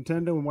on with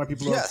Nintendo and why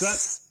people are upset?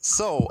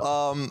 So,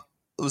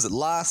 was it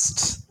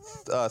last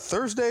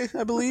Thursday,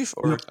 I believe,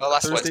 or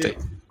last Thursday?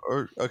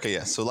 Wednesday?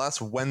 So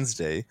last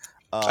Wednesday.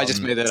 I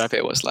just made that up.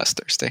 It was last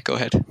Thursday. Go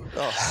ahead.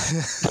 Oh,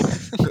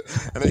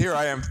 and here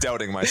I am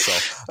doubting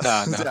myself.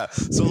 No. Yeah.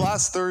 So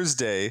last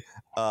Thursday,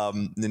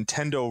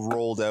 Nintendo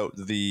rolled out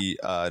the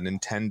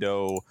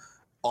Nintendo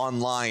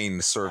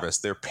Online service,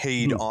 their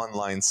paid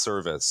online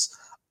service.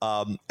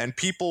 And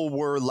people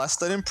were less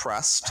than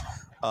impressed.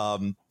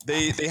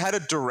 They had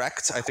a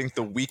direct, I think,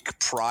 the week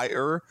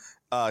prior,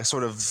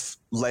 sort of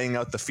laying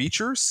out the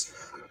features.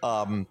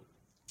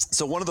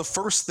 So one of the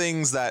first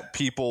things that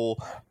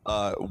people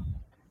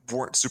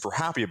weren't super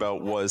happy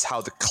about was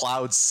how the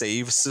cloud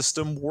save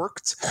system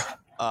worked.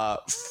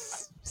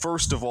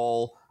 First of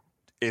all,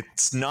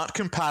 it's not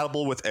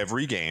compatible with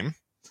every game.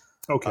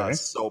 Okay.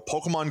 So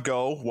Pokemon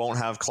Go won't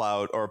have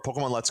cloud, or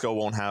Pokemon Let's Go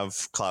won't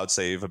have cloud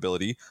save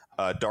ability.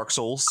 Dark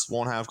Souls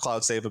won't have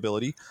cloud save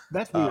ability.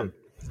 That's weird.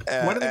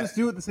 Why don't they just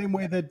do it the same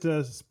way that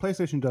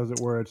PlayStation does it,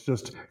 where it's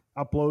just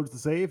uploads the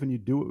save and you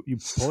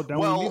pull it down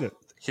when you need it?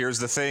 Here's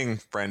the thing,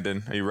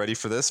 Brendan. Are you ready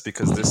for this?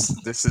 Because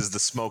this is the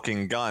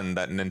smoking gun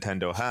that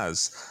Nintendo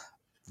has.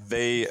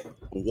 They're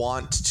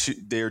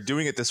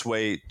doing it this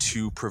way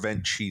to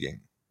prevent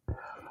cheating.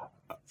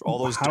 For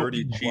all those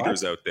dirty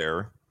cheaters out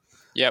there.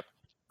 Yep.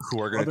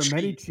 Who are going to cheat. Are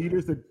there many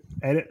cheaters that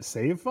edit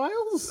save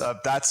files?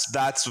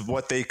 That's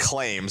what they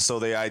claim. So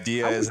the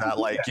idea is that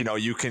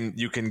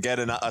you can get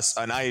an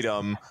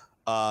item,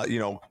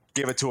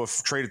 give it to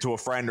trade it to a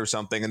friend or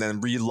something, and then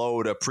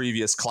reload a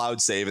previous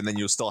cloud save, and then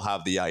you still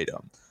have the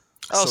item.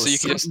 Oh, so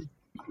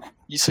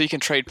you can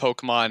trade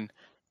Pokemon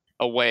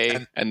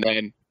away, and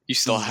then you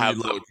still have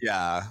reload.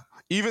 Yeah.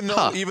 Even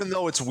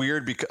though it's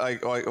weird because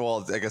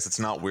I guess it's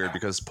not weird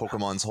because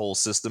Pokemon's whole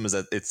system is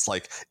that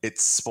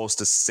it's supposed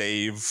to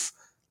save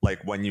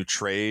when you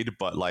trade,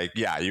 but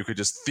you could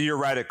just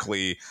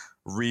theoretically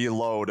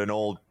reload an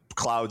old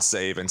cloud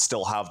save and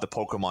still have the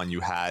Pokemon you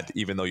had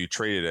even though you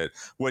traded it,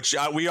 which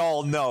we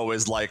all know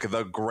is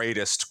the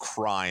greatest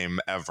crime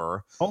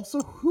ever. Also,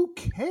 who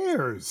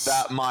cares?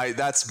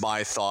 That's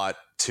my thought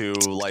too.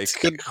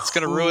 It's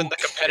gonna ruin the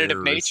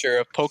competitive nature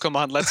of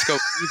Pokemon Let's Go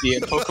Eevee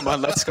and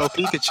Pokemon Let's Go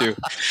Pikachu.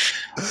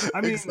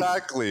 I mean,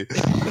 exactly.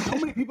 So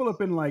many people have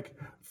been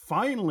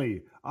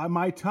finally,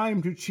 my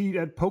time to cheat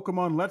at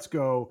Pokemon Let's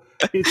Go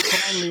is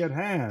finally at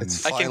hand.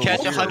 I can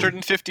catch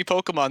 150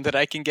 Pokemon that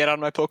I can get on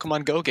my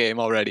Pokemon Go game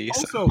already.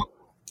 Also,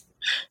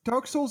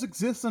 Dark Souls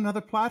exists on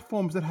other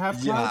platforms that have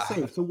cloud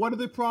save. So what are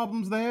the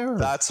problems there?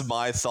 That's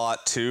my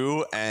thought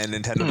too, and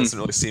Nintendo doesn't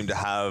really seem to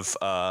have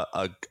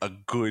a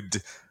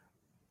good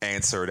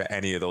answer to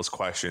any of those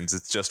questions.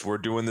 It's just we're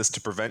doing this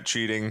to prevent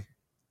cheating.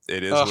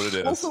 It is what it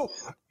is. Also,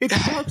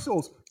 it's Dark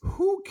Souls.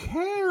 Who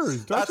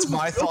cares? That's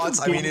my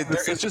thoughts. I mean,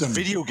 it's just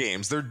video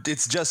games.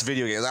 It's just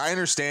video games. I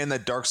understand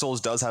that Dark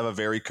Souls does have a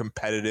very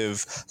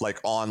competitive,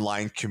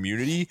 online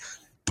community,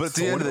 but at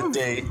the end of the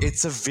day,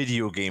 it's a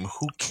video game.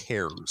 Who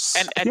cares?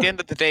 And at the end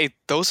of the day,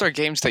 those are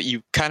games that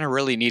you kind of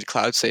really need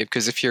cloud save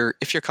because if your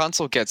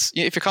console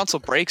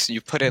breaks and you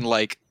put in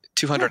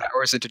 200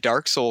 hours into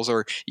Dark Souls,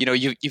 or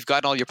you've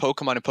gotten all your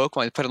Pokemon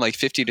and you put in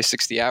 50 to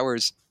 60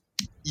 hours.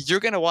 you're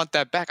gonna want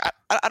that back.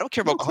 I don't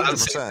care about cloud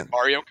save in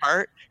Mario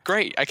Kart.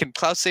 Great, I can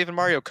cloud save in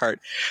Mario Kart.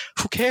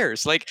 Who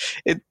cares? Like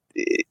it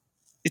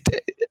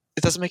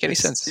doesn't make any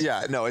sense.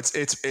 Yeah, no,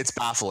 it's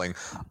baffling.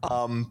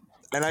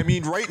 And I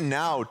mean, right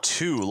now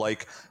too,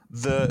 like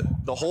the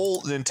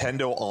whole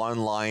Nintendo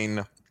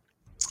Online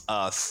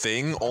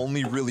thing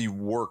only really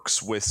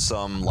works with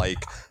some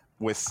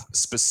with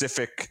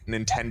specific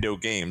Nintendo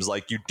games.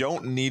 Like you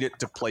don't need it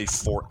to play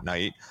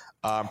Fortnite.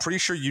 I'm pretty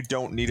sure you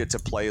don't need it to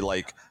play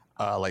like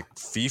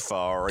FIFA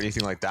or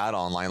anything like that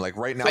online. Like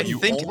right now, you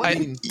do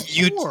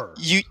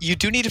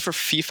need it for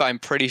FIFA. I'm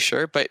pretty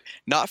sure, but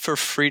not for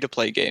free to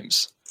play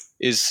games.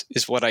 Is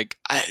what I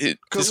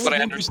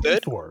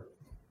understood.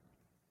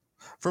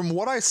 From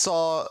what I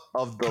saw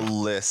of the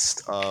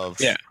list of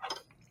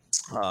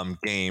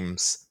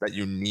games that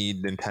you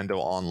need Nintendo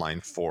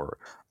Online for,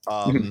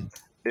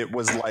 it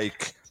was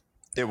like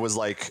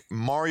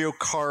Mario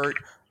Kart,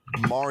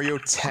 Mario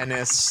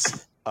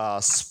Tennis,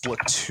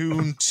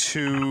 Splatoon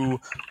 2,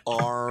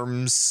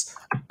 ARMS,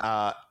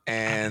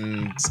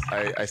 and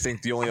I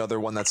think the only other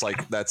one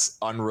that's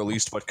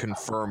unreleased but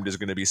confirmed is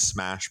going to be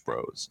Smash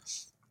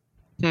Bros.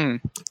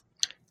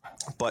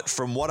 But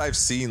from what I've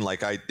seen,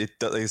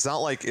 it's not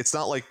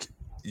like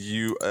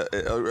you,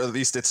 or at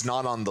least it's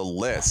not on the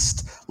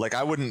list. Like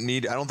I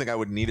don't think I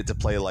would need it to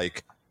play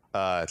like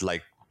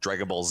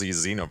Dragon Ball Z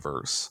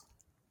Xenoverse.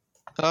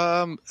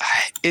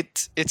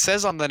 It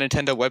says on the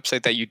Nintendo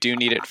website that you do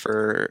need it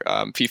for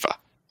FIFA.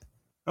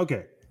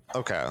 Okay.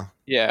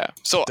 Yeah.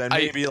 So then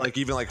maybe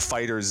even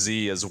Fighter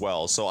Z as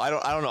well. So I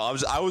don't know.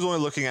 I was only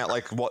looking at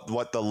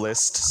what the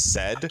list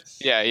said.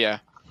 Yeah.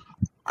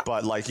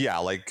 But I'm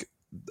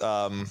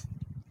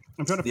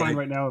trying to find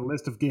right now a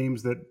list of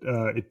games that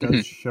it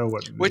does show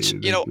what. Which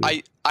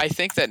I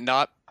think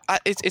that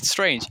it's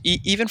strange.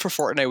 Even for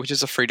Fortnite, which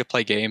is a free to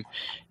play game,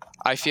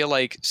 I feel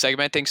like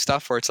segmenting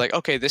stuff where it's like,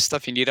 okay, this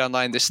stuff you need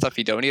online, this stuff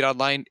you don't need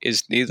online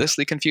is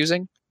needlessly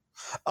confusing.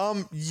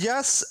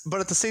 Yes,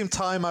 but at the same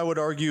time, I would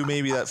argue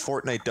maybe that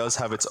Fortnite does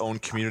have its own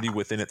community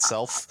within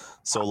itself.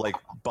 So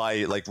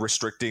by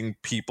restricting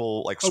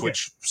people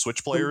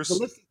Switch players.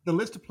 The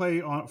list to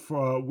play on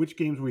for which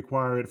games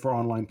require it for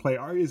online play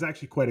is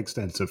actually quite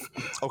extensive.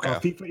 Okay.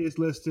 FIFA is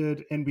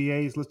listed,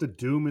 NBA is listed,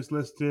 Doom is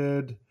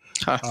listed.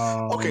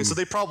 Okay, so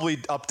they probably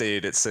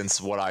updated it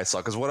since what I saw,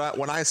 because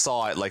when I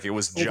saw it, it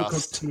was Overcooked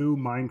just 2,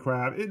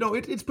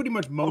 Minecraft. It's pretty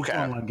much most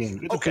online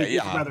games. It's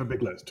it's rather a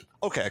big list.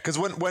 Okay, because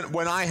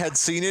when I had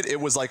seen it, it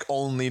was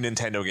only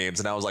Nintendo games,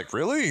 and I was like,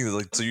 really?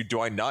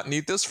 Do I not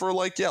need this for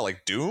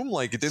Doom?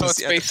 It didn't.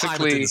 So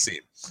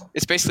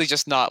it's basically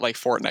just not like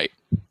Fortnite.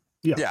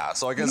 Yeah.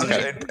 So I guess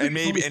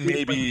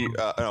maybe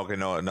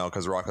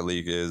because Rocket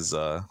League is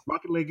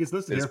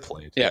listed here.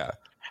 Played. Yeah.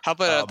 How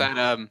about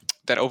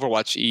that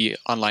Overwatch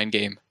online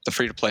game, the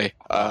free to play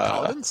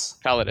Paladins?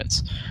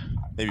 Paladins.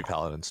 Maybe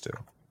Paladins too.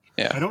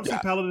 Yeah, I don't see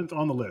Paladins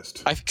on the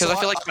list because I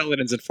feel like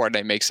Paladins and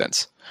Fortnite make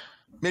sense.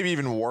 Maybe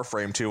even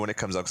Warframe too when it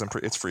comes out,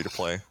 because it's free to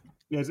play.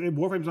 Yes,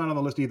 Warframe's not on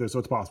the list either, so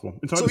it's possible.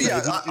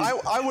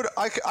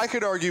 I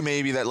could argue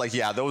maybe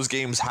that those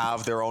games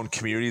have their own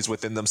communities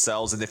within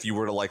themselves, and if you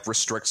were to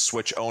restrict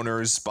Switch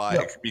owners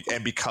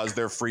and because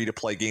they're free to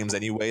play games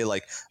anyway,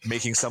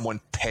 making someone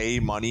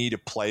pay money to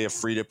play a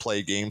free to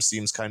play game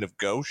seems kind of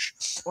gauche.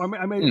 Well,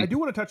 I do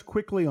want to touch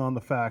quickly on the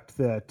fact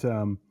that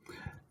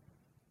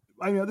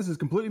this is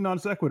completely non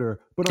sequitur,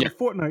 but on the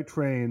Fortnite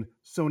train,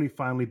 Sony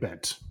finally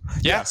bent.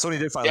 Yeah, Sony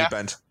did finally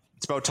bend.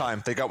 It's about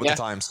time they got with the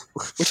times.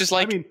 Which is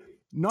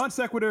non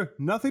sequitur,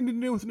 nothing to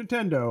do with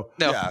Nintendo.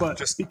 No,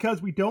 but because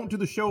we don't do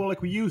the show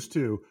like we used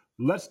to,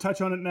 let's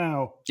touch on it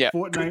now. Yeah.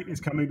 Fortnite is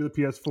coming to the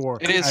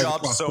PS4. It is. Good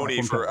job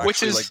Sony for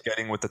actually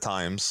getting with the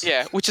times.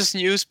 Yeah, which is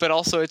news, but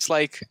also it's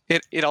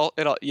it all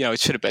it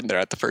should have been there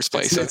at the first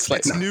place.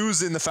 It's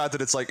news in the fact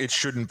that it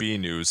shouldn't be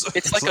news.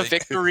 It's like a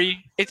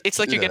victory. It's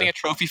like you're getting a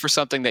trophy for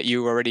something that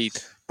you already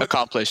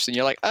accomplished, and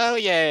you're like, oh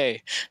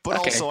yay. But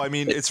also,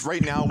 it's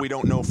right now we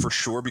don't know for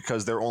sure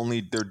because they're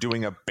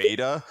doing a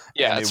beta.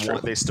 Yeah,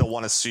 and they still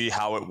want to see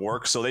how it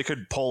works. So they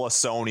could pull a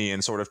Sony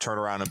and sort of turn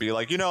around and be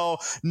like, no,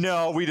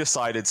 we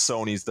decided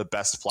Sony's the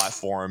best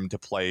platform to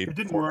play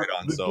Fortnite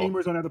on. The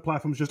gamers on other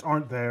platforms just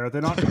aren't there.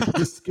 They're not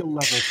the skill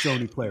level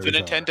Sony players. The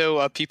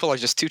Nintendo people are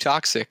just too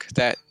toxic.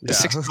 That the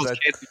 6-year-old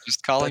kids are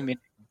just calling me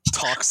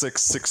toxic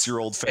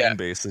 6-year-old fan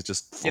base is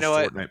just full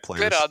Fortnite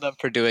players. Good on them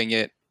for doing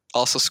it.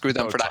 Also, screw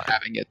them for not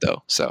having it,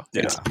 though. So,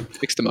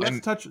 fix them up.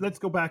 Let's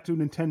go back to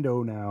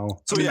Nintendo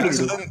now. So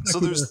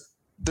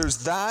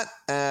there's that,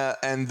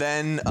 and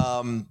then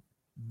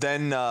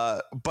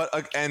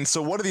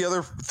so what are the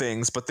other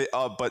things? But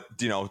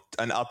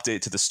an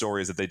update to the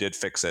story is that they did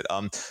fix it.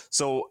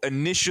 So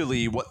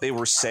initially, what they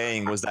were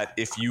saying was that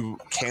if you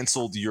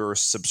canceled your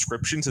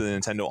subscription to the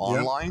Nintendo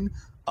Online.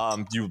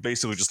 You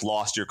basically just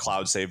lost your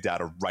cloud save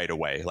data right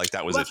away.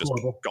 That was just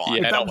gone.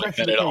 Yeah, I don't like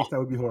that at all. That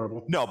would be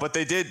horrible. No, but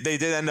they did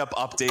end up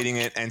updating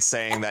it and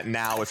saying that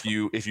now if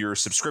your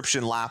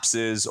subscription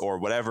lapses or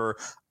whatever,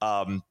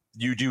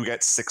 you do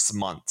get 6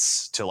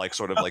 months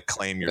to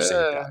claim your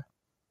save data.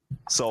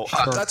 So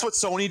that's what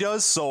Sony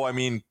does. So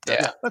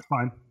that's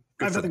fine.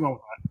 I have nothing wrong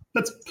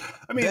with that.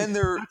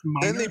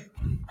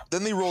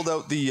 Then they rolled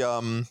out the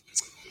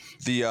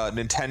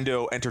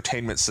Nintendo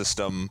Entertainment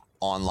System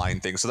online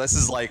thing. So this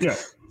is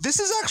this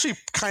is actually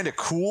kind of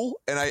cool,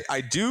 and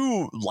I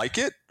do like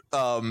it.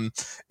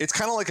 It's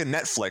kind of like a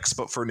Netflix,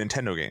 but for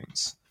Nintendo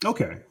games.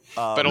 Okay,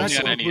 but only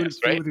on NES,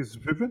 right? With your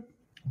subscription?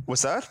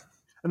 What's that?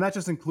 And that's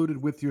just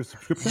included with your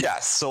subscription?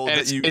 Yes. So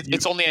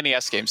it's only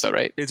NES games, though,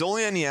 right? It's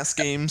only NES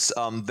games.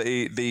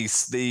 They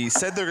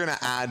said they're gonna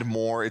add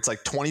more. It's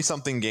like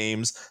 20-something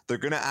games. They're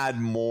gonna add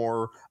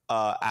more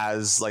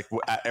as like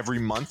every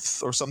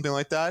month or something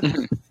like that.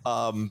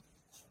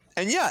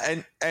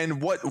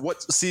 And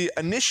what see,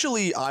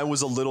 initially I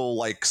was a little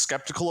like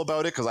skeptical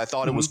about it because I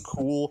thought it was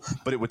cool,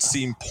 but it would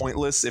seem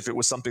pointless if it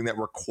was something that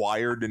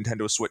required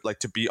Nintendo Switch like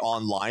to be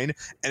online,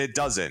 and it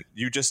doesn't.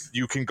 You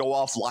can go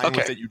offline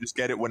with it. You just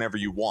get it whenever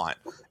you want,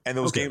 and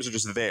those games are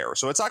just there.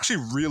 So it's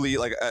actually really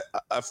like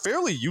a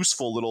fairly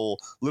useful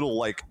little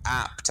like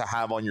app to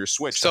have on your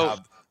Switch. So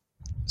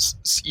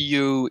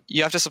you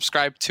have to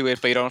subscribe to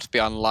it, but you don't have to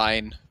be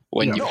online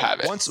when you have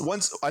it.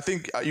 Once I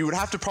think you would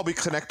have to probably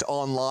connect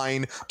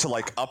online to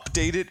like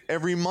update it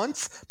every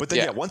month, but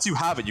then once you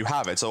have it, you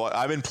have it. So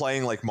I've been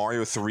playing like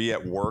Mario 3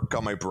 at work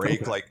on my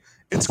break. Like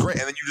it's great,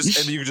 and then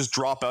you can just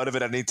drop out of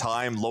it at any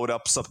time, load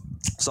up some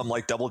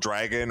like Double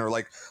Dragon or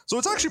like. So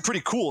it's actually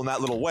pretty cool in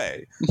that little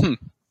way.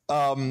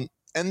 And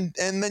then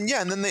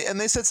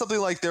they said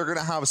something like they're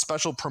gonna have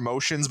special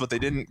promotions, but they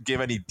didn't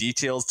give any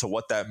details to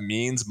what that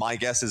means. My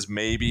guess is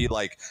maybe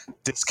like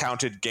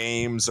discounted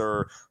games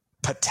or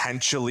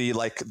potentially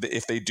like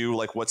if they do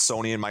like what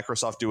Sony and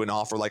Microsoft do and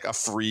offer like a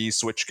free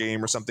Switch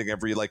game or something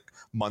every like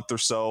month or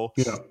so.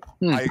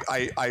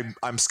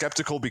 I'm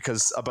skeptical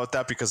because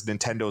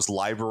Nintendo's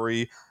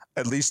library,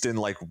 at least in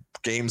like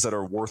games that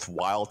are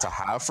worthwhile to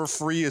have for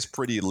free, is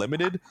pretty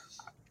limited.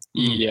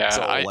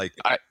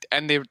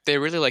 And they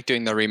really like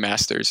doing the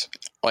remasters.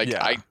 Like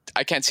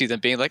I can't see them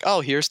being like, oh,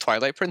 here's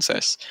Twilight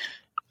Princess.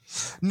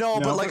 No,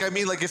 but like I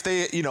mean, like if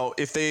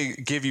they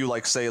give you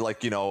like say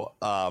like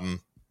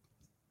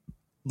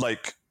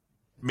like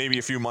maybe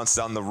a few months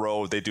down the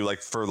road, they do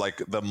like for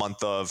like the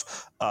month of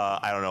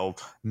I don't know,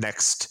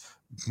 next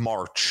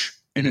March,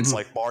 and it's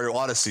like Mario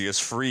Odyssey is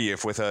free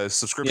if with a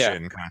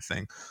subscription kind of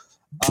thing.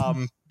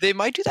 They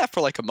might do that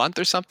for like a month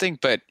or something,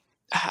 but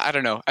I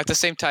don't know. At the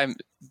same time,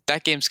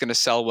 that game's going to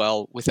sell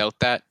well without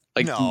that.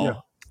 Like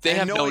they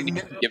have no need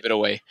to give it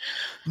away.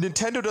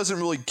 Nintendo doesn't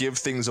really give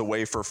things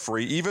away for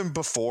free, even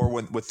before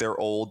with their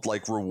old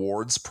like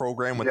rewards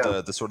program with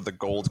the sort of the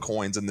gold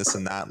coins and this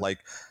and that. Like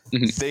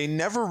they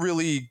never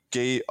really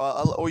gave.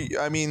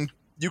 I mean,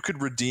 you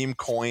could redeem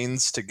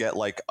coins to get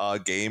like a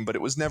game, but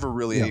it was never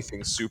really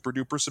anything super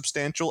duper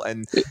substantial.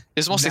 And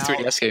it's mostly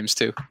 3DS games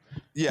too.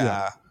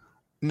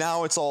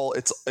 Now it's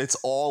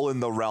all in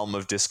the realm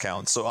of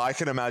discounts. So I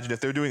can imagine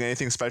if they're doing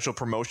anything special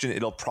promotion,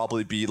 it'll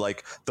probably be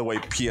like the way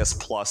PS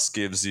Plus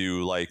gives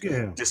you like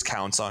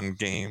discounts on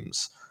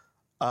games.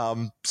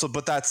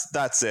 But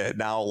that's it.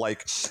 Now,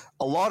 like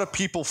a lot of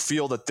people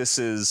feel that this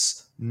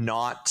is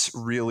not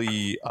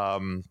really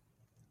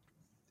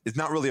it's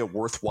not really a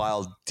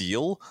worthwhile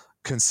deal,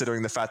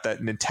 considering the fact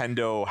that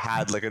Nintendo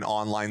had like an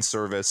online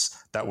service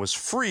that was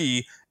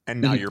free,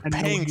 and now you're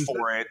paying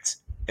for it.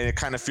 And it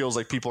kind of feels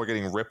like people are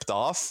getting ripped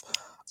off.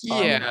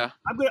 I'm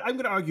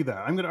gonna argue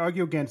that. I'm gonna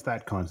argue against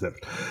that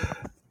concept.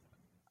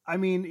 I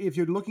mean, if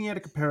you're looking at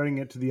it, comparing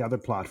it to the other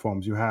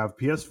platforms, you have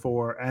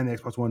PS4 and the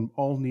Xbox One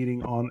all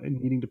needing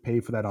to pay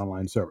for that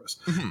online service.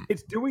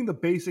 It's doing the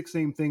basic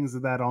same things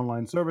that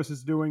online service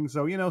is doing.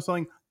 So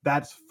something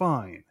that's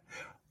fine.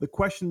 The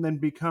question then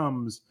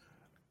becomes,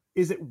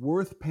 is it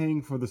worth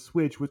paying for the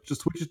Switch, which the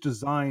Switch is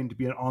designed to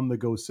be an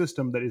on-the-go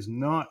system that is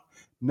not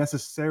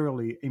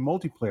necessarily a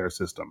multiplayer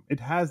system? It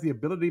has the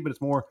ability, but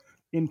it's more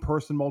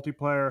in-person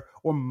multiplayer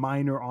or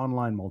minor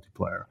online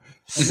multiplayer.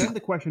 And then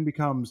the question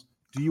becomes,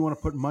 do you want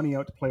to put money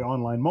out to play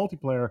online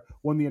multiplayer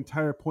when the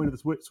entire point of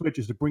the Switch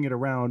is to bring it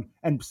around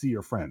and see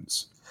your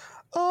friends?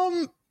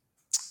 I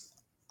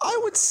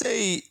would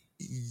say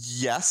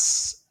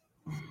yes,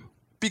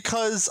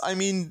 because I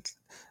mean,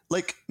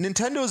 like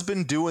Nintendo's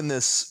been doing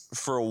this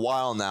for a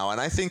while now,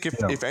 and I think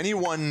if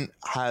anyone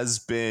has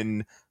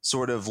been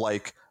sort of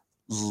like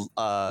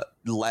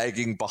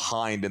lagging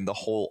behind in the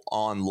whole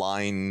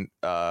online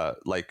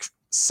like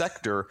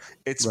sector,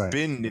 it's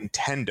been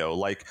Nintendo.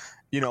 Like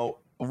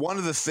one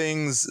of the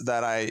things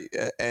that I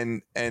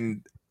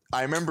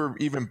remember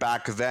even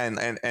back then,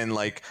 and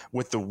like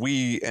with the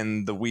Wii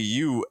and the Wii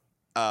U,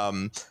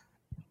 and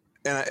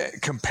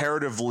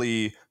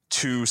comparatively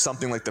to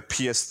something like the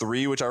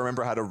PS3, which I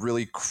remember had a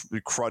really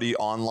cruddy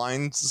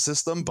online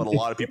system, but a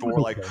lot of people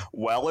were like,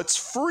 well, it's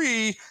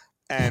free.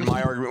 And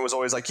my argument was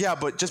always like, yeah,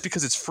 but just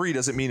because it's free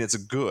doesn't mean it's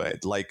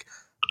good. Like,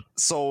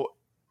 so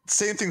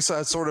same thing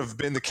has sort of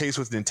been the case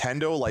with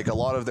Nintendo. Like a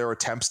lot of their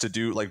attempts to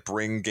do like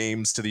bring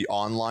games to the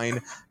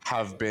online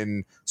have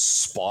been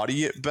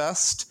spotty at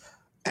best.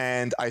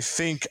 And I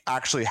think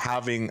actually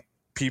having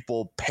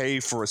people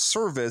pay for a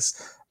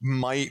service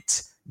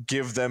might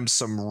give them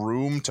some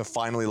room to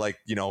finally like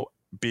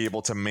be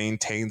able to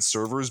maintain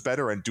servers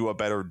better and do a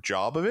better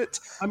job of it.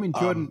 I mean,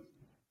 Jordan,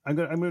 I'm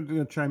going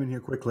to chime in here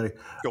quickly.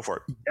 Go for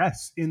it.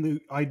 Yes, in the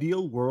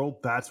ideal world,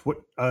 that's what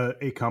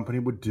a company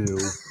would do.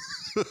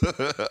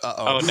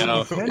 Oh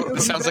no!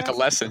 This sounds like a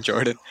lesson,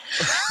 Jordan.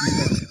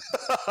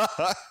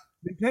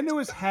 Nintendo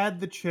has had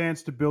the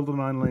chance to build an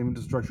online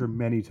infrastructure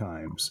many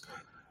times,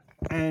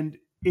 and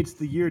it's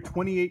the year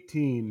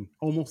 2018,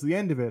 almost the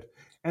end of it,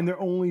 and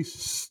they're only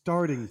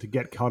starting to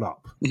get caught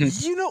up.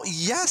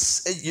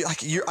 Yes,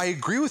 I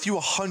agree with you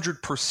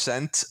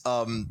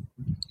 100%.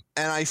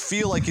 And I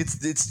feel like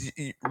it's.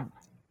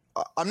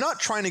 I'm not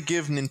trying to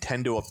give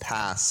Nintendo a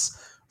pass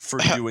for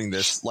doing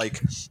this. Like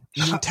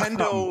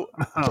Nintendo,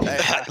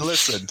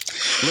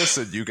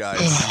 listen, you guys.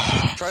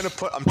 I'm trying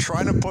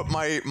to put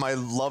my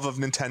love of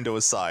Nintendo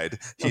aside.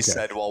 He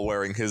said while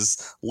wearing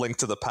his Link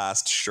to the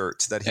Past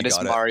shirt that he and his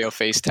got Mario at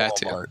face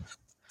tattoo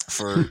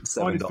for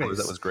 $7.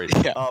 That was great.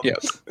 Yeah.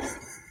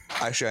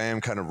 Actually, I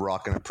am kind of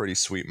rocking a pretty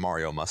sweet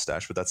Mario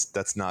mustache, but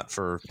that's not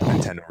for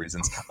Nintendo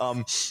reasons.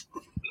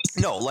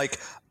 No, like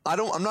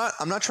I'm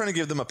not trying to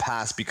give them a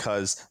pass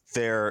because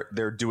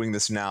they're doing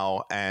this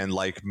now, and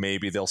like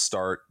maybe they'll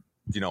start,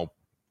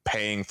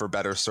 paying for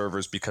better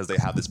servers because they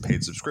have this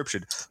paid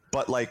subscription.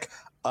 But like,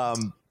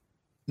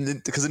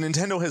 because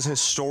Nintendo has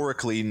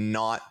historically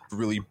not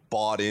really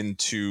bought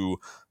into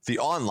the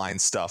online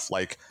stuff.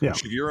 Like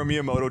Shigeru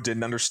Miyamoto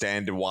didn't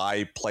understand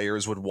why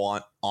players would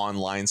want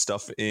online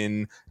stuff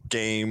in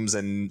games,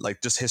 and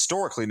like just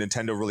historically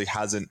Nintendo really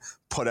hasn't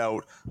put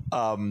out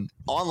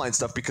online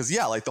stuff because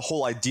like the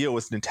whole idea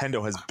with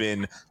Nintendo has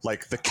been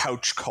like the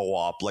couch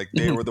co-op, like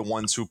they were the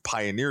ones who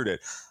pioneered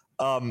it.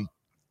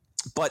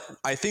 But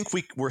I think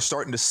we're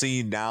starting to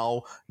see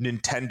now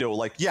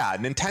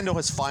Nintendo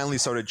has finally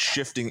started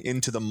shifting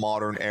into the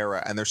modern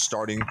era, and they're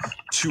starting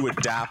to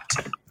adapt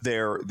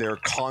their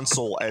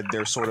console and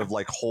their sort of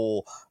like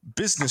whole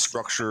business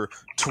structure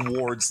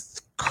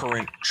towards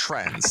current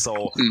trends.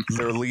 So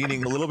they're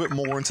leaning a little bit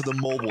more into the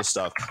mobile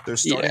stuff. They're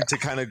starting to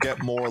kind of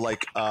get more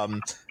like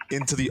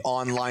into the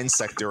online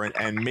sector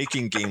and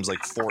making games like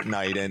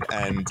Fortnite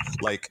and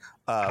like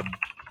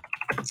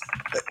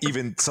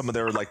even some of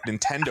their like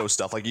Nintendo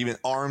stuff, like even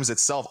ARMS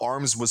itself.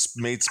 ARMS was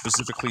made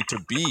specifically to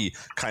be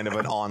kind of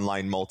an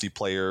online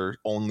multiplayer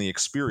only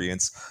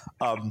experience.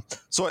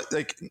 So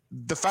like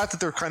the fact that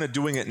they're kind of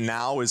doing it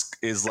now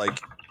is like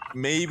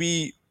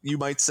maybe you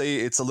might say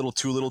it's a little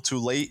too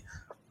late,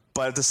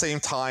 but at the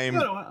same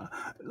time,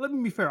 let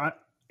me be fair.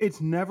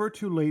 It's never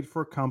too late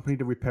for a company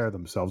to repair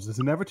themselves. It's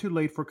never too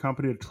late for a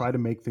company to try to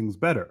make things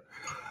better.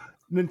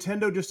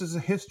 Nintendo just has a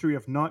history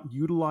of not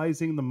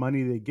utilizing the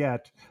money they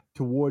get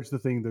towards the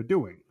thing they're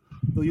doing.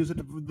 They'll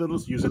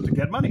just use it to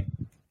get money.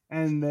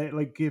 And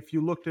like if you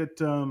looked at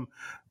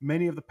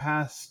many of the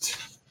past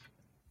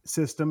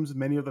systems,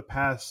 many of the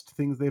past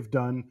things they've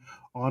done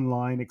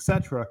online,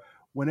 etc.,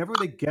 whenever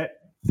they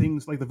get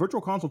things like the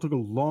Virtual Console took a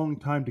long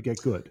time to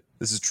get good.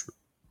 This is true.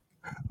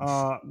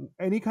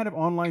 Any kind of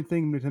online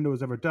thing Nintendo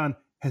has ever done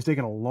has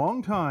taken a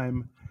long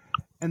time,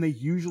 and they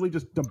usually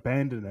just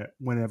abandon it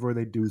whenever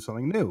they do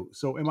something new.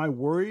 So am I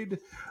worried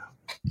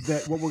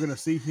that what we're going to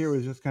see here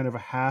is just kind of a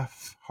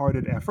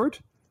half-hearted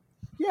effort?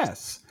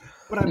 Yes.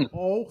 But I'm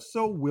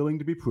also willing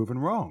to be proven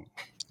wrong.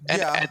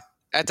 And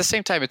at the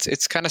same time,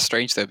 it's kind of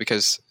strange, though,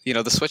 because,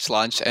 the Switch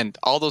launched and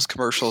all those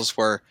commercials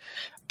were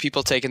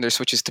people taking their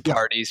Switches to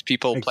parties,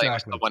 people playing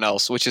with someone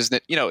else, which is,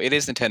 it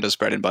is Nintendo's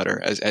bread and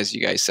butter, as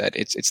you guys said.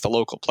 It's the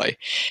local play.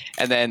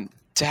 And then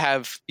to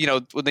have,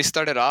 when they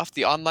started off,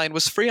 the online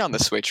was free on the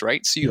Switch,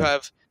 right? So you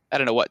have,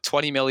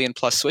 20 million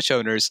plus Switch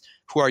owners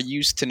who are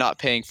used to not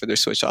paying for their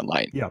Switch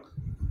online. Yeah.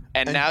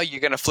 And now you're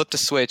going to flip the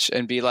Switch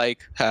and be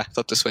like,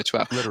 flip the Switch,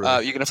 wow. You're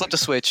going to flip the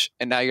Switch,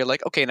 and now you're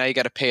like, okay, now you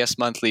got to pay us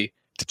monthly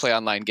to play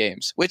online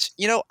games, which,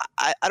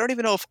 I don't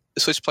even know if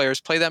Switch players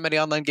play that many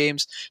online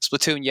games.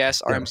 Splatoon,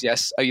 yes. ARMS,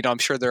 yes. I'm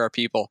sure there are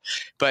people.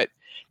 But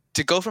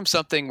to go from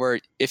something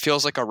where it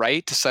feels like a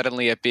right to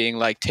suddenly it being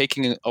like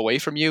taking away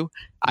from you,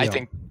 I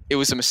think it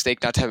was a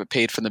mistake not to have it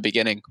paid from the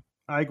beginning.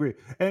 I agree.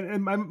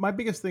 And my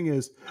biggest thing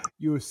is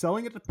you were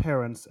selling it to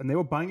parents and they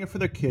were buying it for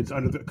their kids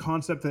under the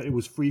concept that it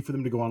was free for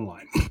them to go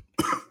online.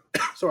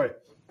 Sorry.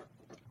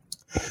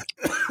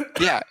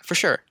 Yeah, for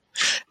sure.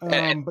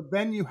 But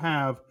then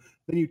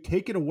you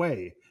take it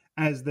away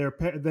as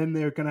then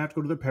they're going to have to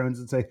go to their parents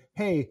and say,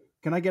 hey,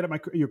 can I get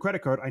your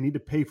credit card? I need to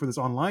pay for this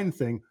online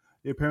thing.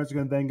 Your parents are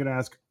then going to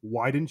ask,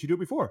 why didn't you do it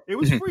before? It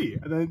was free.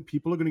 And then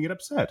people are going to get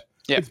upset.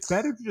 Yeah. It's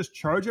better to just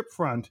charge up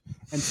front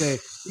and say,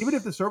 even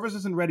if the service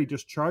isn't ready,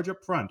 just charge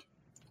up front,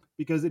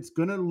 because it's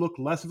going to look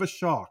less of a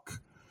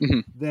shock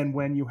than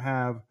when you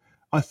have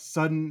a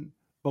sudden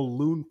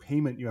balloon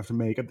payment you have to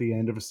make at the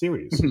end of a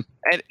series.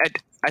 And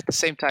at the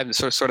same time, the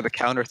sort of the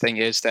counter thing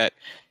is that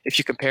if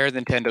you compare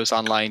Nintendo's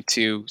online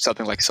to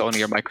something like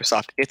Sony or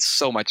Microsoft, it's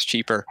so much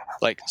cheaper.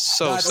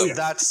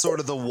 That's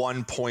sort of the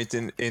one point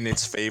in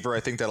its favor.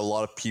 I think that a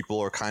lot of people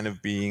are kind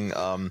of being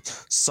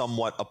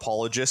somewhat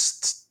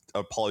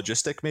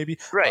apologistic, maybe,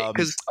 right?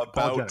 Because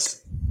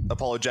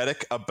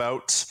apologetic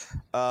about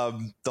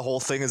the whole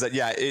thing is that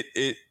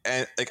it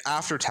and like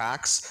after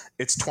tax,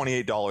 it's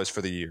 $28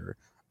 for the year.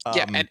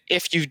 And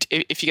if you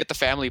get the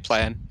family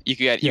plan, you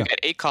get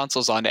 8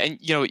 consoles on it, and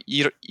you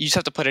just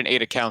have to put in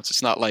 8 accounts.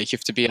 It's not like you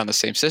have to be on the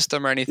same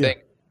system or anything.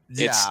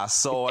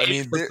 So I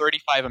mean, for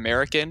 35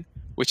 American,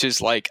 which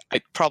is like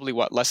probably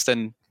less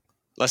than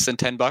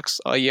 $10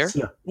 a year.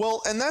 Yeah.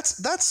 Well, and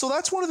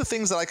that's one of the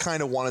things that I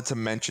kind of wanted to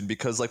mention,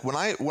 because like when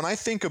I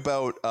think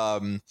about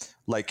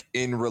like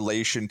in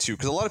relation to,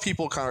 because a lot of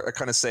people are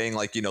kind of saying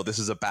like, this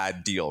is a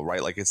bad deal,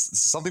 right? Like it's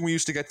something we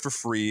used to get for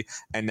free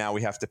and now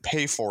we have to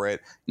pay for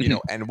it, you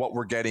know, and what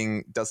we're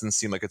getting doesn't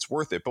seem like it's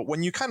worth it. But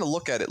when you kind of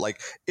look at it,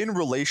 like in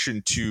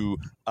relation to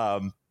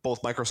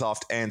both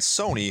Microsoft and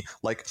Sony,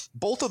 like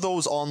both of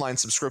those online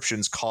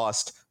subscriptions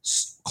cost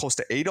close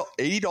to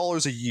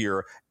 $80 a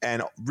year,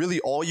 and really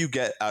all you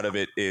get out of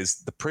it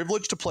is the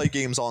privilege to play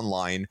games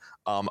online,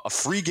 a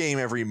free game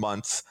every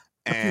month,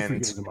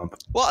 and 2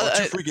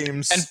 free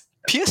games. And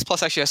PS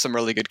Plus actually has some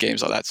really good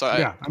games on that. So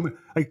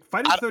like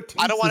Friday the 13th.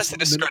 I don't want us to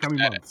discredit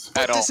that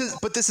at all.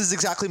 But this is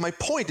exactly my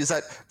point: is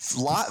that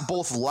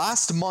both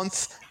last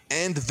month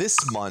and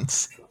this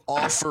month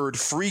offered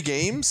free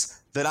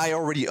games that I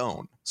already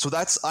own. So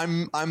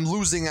I'm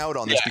losing out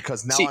on this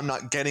because now I'm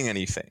not getting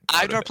anything.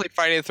 I've never played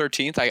Friday the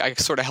 13th. I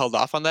sort of held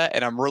off on that,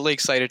 and I'm really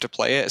excited to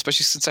play it,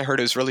 especially since I heard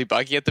it was really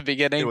buggy at the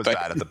beginning. It was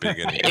bad at the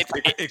beginning.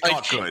 It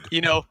got good.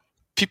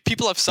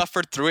 People have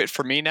suffered through it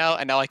for me now,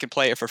 and now I can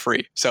play it for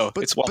free. So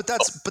it's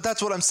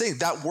that's what I'm saying.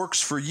 That works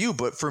for you,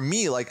 but for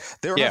me, like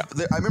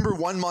I remember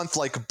one month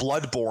like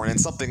Bloodborne and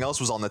something else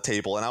was on the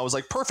table, and I was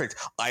like, perfect.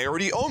 I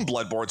already own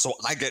Bloodborne, so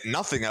I get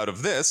nothing out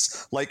of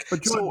this. Like,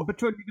 but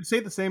Jordan, you could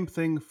say the same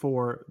thing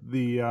for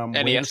the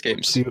NES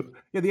games.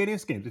 The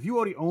NES games. If you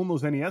already own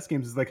those NES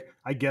games, it's like,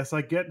 I guess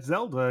I get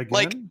Zelda again.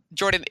 Like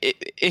Jordan,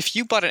 if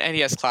you bought an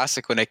NES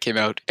Classic when it came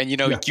out, and you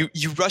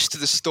rushed to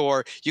the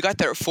store, you got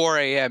there at 4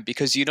 a.m.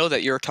 because you know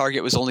that your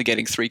target was only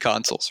getting 3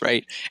 consoles,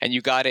 right? And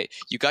you got it.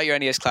 You got your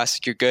NES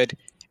Classic. You're good.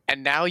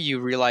 And now you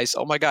realize,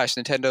 oh my gosh,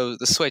 Nintendo,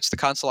 the Switch, the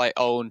console I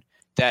own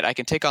that I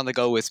can take on the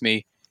go with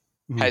me,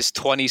 has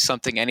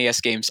 20-something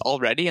NES games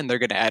already, and they're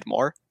going to add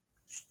more.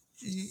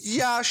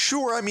 Yeah,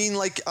 sure. I mean,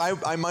 like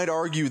I might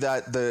argue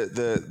that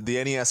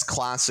the NES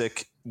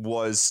Classic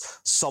was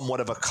somewhat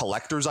of a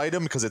collector's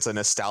item because it's a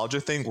nostalgia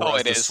thing,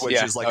 whereas the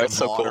Switch is like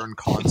a modern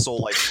console.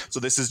 Like,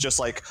 so this is just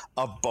like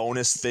a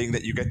bonus thing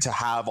that you get to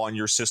have on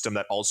your system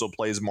that also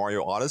plays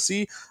Mario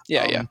Odyssey.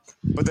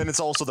 But then it's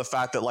also the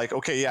fact that like,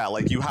 okay, yeah,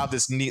 like you have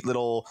this neat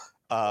little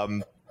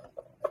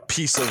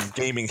piece of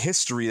gaming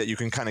history that you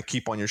can kind of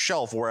keep on your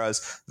shelf,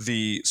 whereas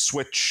the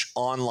Switch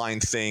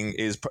online thing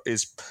is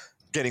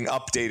getting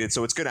updated,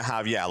 so it's going to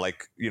have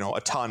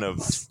a ton of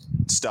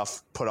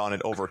stuff put on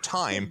it over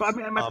time. But I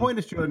mean, my point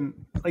is, Jordan,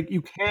 like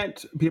you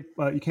can't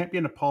be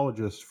an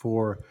apologist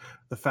for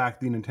the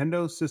fact the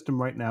Nintendo system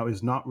right now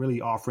is not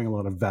really offering a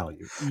lot of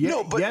value.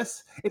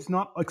 Yes, it's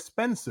not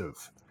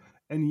expensive,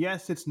 and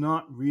yes, it's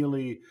not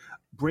really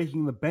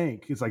breaking the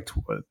bank. It's like,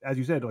 as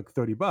you said, like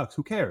 $30.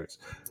 Who cares?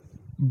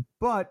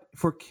 But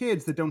for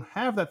kids that don't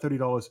have that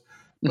 $30,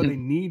 but they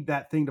need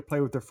that thing to play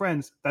with their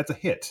friends, that's a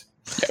hit.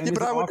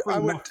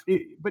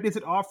 But is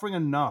it offering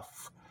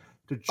enough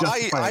to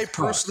justify? I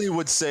personally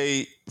would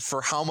say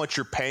for how much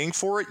you're paying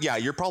for it, yeah,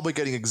 you're probably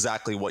getting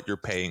exactly what you're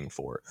paying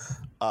for.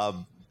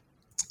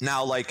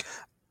 Now, like,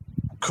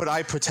 could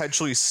I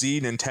potentially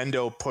see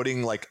Nintendo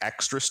putting like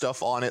extra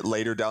stuff on it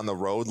later down the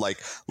road,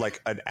 like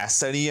an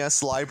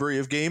SNES library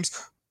of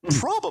games?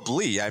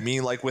 Probably. I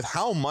mean, like with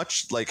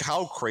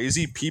how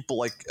crazy people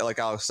like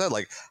Alex said,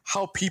 like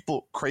how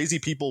crazy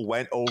people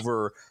went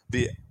over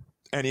the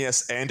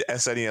NES and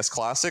SNES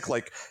Classic,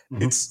 like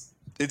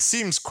it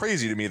seems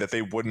crazy to me that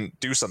they wouldn't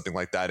do something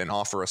like that and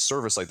offer a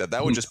service like that.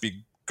 That would just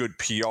be good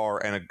PR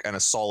and a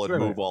solid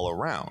move all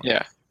around.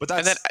 Yeah, but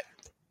that's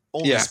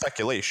only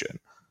speculation.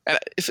 And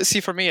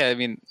for me, I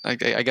mean, I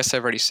guess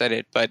I've already said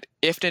it, but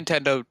if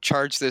Nintendo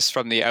charged this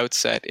from the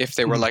outset, if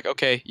they were like,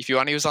 okay, if you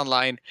want to use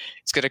online,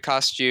 it's going to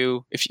cost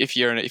you, if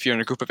you're in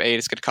a group of 8,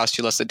 it's going to cost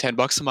you less than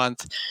 $10 a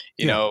month.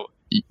 You know,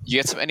 you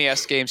get some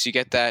NES games, you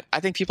get that.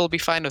 I think people will be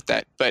fine with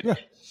that. But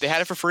they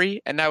had it for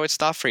free, and now it's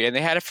not free, and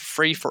they had it for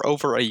free for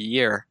over a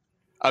year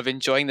of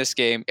enjoying this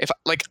game. If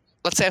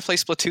let's say I play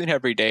Splatoon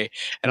every day,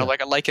 and I'm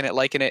like, I'm liking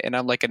it, and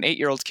I'm like an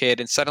 8-year-old kid,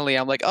 and suddenly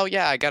I'm like, oh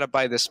yeah, I got to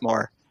buy this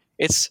more.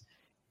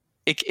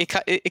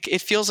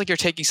 It feels like you're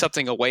taking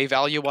something away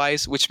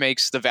value-wise, which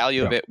makes the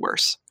value of it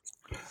worse.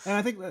 And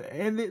I think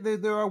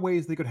there are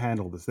ways they could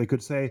handle this. They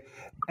could say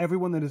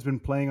everyone that has been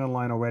playing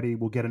online already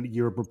will get a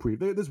year of reprieve.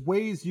 There's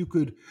ways you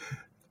could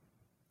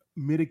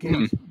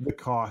mitigate the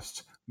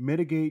cost,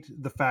 mitigate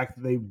the fact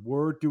that they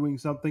were doing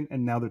something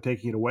and now they're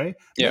taking it away.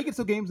 Make it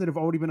so games that have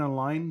already been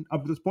online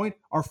up to this point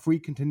are free,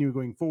 continue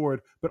going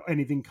forward, but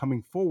anything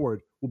coming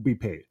forward will be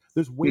paid.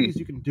 There's ways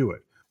you can do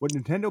it. What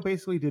Nintendo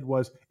basically did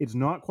was, it's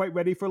not quite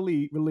ready for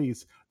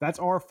release. That's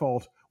our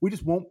fault. We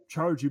just won't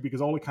charge you because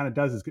all it kind of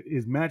does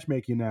is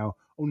matchmake you now.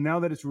 Oh, now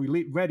that it's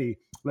ready,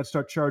 let's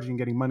start charging and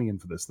getting money in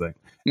for this thing.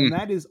 And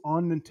that is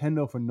on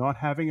Nintendo for not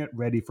having it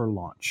ready for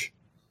launch.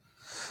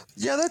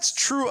 Yeah, that's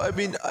true. I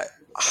mean,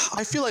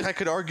 I feel like I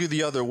could argue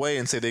the other way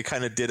and say they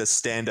kind of did a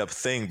stand-up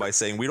thing by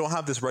saying we don't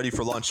have this ready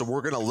for launch, so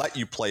we're going to let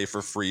you play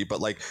for free, but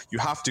like you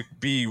have to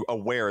be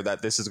aware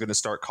that this is going to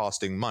start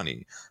costing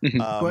money.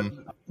 But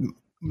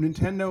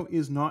Nintendo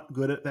is not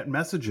good at that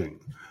messaging.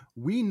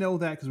 We know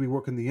that because we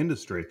work in the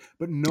industry,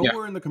 but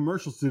nowhere in the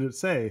commercials did it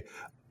say,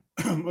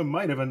 it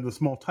might have in the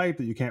small type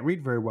that you can't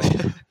read very well,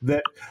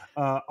 that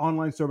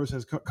online service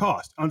has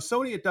cost. On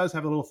Sony, it does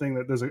have a little thing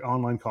that there's an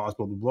online cost,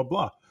 blah, blah, blah,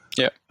 blah.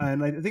 Yeah.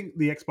 And I think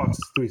the Xbox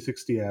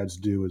 360 ads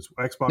do as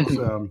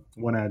Xbox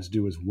One ads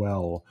do as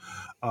well.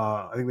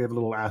 I think they have a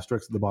little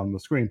asterisk at the bottom of the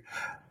screen.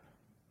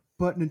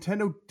 But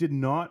Nintendo did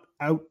not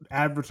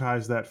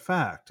advertise that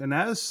fact. And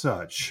as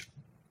such,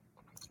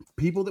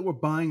 people that were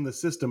buying the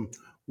system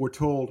were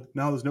told,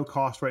 no, there's no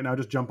cost right now,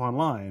 just jump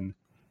online.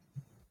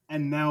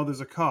 And now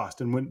there's a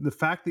cost. And when the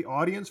fact the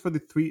audience for the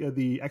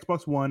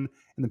Xbox One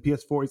and the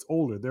PS4 is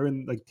older, they're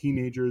in like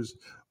teenagers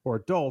or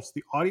adults,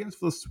 the audience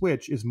for the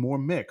Switch is more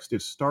mixed.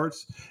 It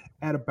starts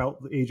at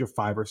about the age of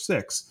 5 or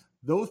 6.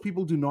 Those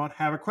people do not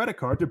have a credit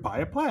card to buy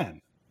a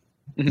plan.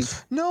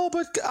 No,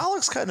 but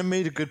Alex kind of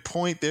made a good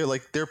point there.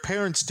 Like their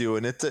parents do,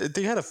 and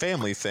they had a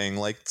family thing.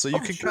 Like so, you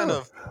can kind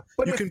of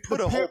you can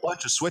put a whole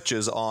bunch of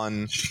Switches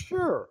on.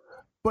 Sure,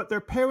 but their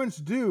parents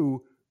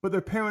do. But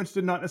their parents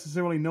did not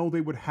necessarily know they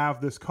would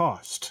have this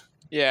cost.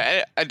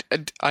 Yeah,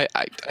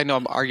 I know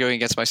I'm arguing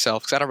against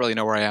myself because I don't really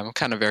know where I am. I'm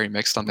kind of very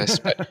mixed on this,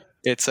 but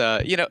it's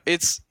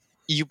it's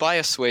you buy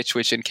a Switch,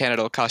 which in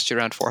Canada will cost you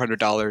around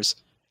 $400.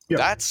 Yeah.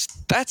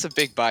 That's a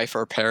big buy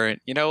for a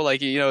parent, and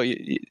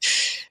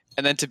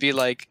then to be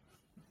like,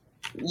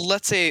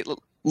 let's say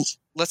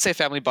a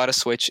family bought a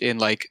Switch in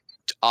like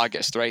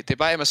August, right? They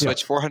buy him a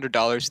Switch,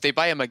 $400. They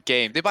buy him a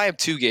game. They buy him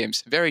 2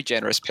 games. Very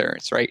generous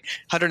parents, right?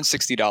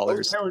 $160.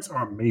 Those parents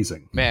are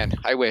amazing. Man,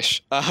 I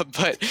wish.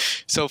 But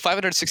so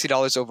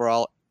 $560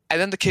 overall. And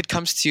then the kid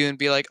comes to you and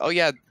be like, oh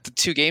yeah, the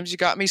 2 games you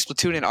got me,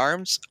 Splatoon and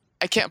ARMS,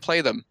 I can't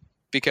play them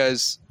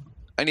because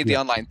I need the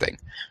online thing.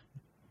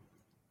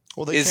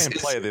 Well, they can't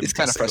play them. It's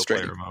kind of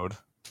frustrating. Mode.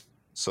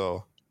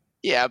 So.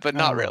 Yeah, but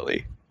not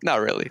really. Not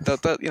really.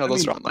 Those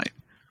are online.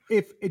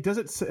 If it does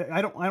it say,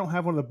 I don't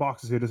have one of the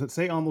boxes here. Does it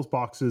say on those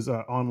boxes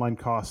online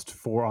cost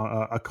for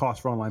a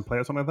cost for online play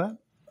or something like that?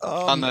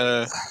 On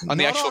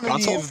the actual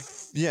console?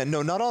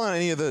 Not on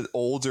any of the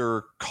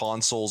older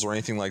consoles or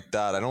anything like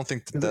that. I don't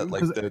think that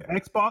like the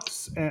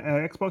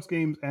Xbox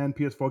games and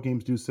PS4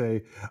 games do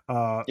say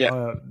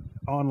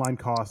online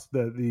cost.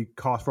 The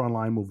cost for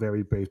online will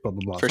vary based blah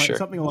blah blah. For sure.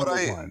 Something along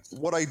those lines.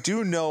 What I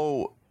do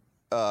know.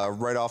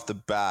 Right off the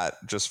bat,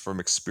 just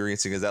from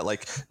experiencing, is that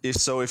like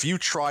if you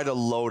try to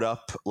load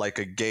up like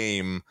a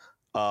game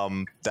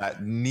that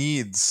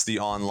needs the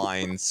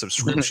online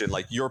subscription,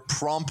 like you're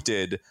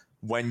prompted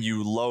when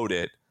you load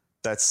it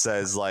that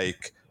says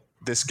like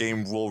this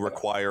game will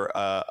require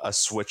a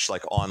Switch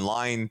like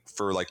online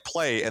for like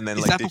play, and then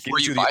like it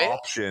gives you the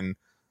option.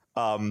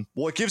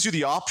 It gives you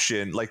the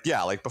option, like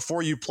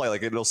before you play,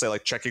 like it'll say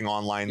like checking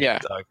online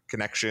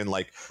connection,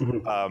 like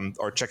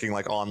or checking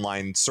like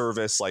online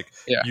service, like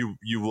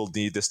you will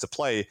need this to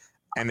play,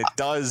 and it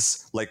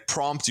does like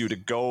prompt you to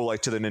go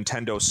like to the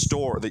Nintendo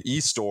store, the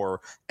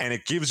e-store, and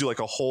it gives you like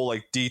a whole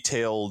like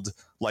detailed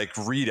like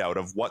readout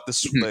of what the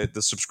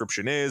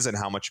subscription is and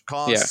how much it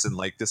costs and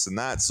like this and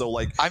that. So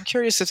like I'm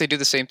curious if they do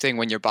the same thing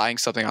when you're buying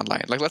something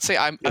online. Like let's say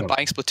I'm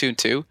buying Splatoon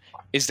 2.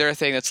 Is there a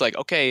thing that's like,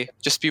 okay,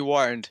 just be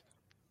warned,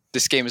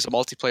 this game is a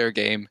multiplayer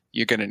game.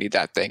 You're gonna need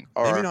that thing.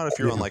 Or maybe not if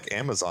you're on like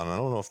Amazon. I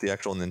don't know if the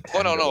actual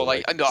Nintendo. Oh no,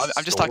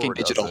 I'm just talking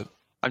digital.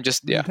 I'm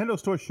just Nintendo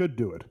Store should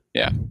do it.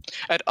 Yeah,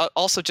 and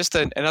also just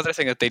another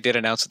thing that they did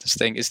announce with this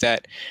thing is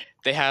that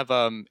they have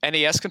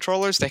NES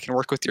controllers that can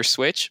work with your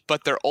Switch,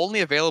 but they're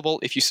only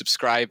available if you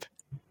subscribe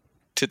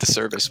to the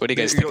service. What do you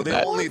guys think of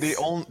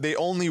that? They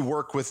only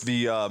work with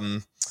the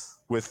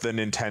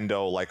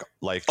Nintendo like.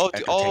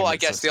 I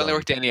guess they only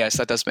work the NES.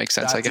 That does make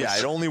sense. I guess. Yeah,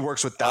 it only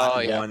works with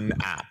that one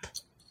app.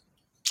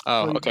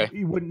 Oh, okay.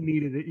 You wouldn't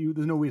need it.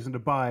 There's no reason to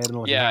buy it.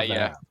 Well,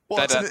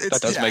 that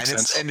does make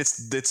sense. And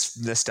it's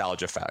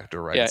nostalgia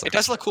factor, right? Yeah, it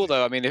does look cool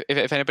though. I mean,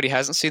 if anybody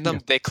hasn't seen them,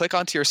 they click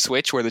onto your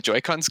Switch where the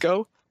Joy-Cons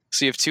go.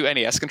 So you have 2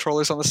 NES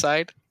controllers on the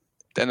side.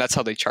 Then that's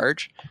how they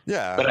charge.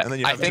 Yeah, but and then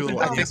you I think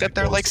that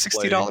they're like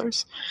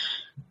 $60.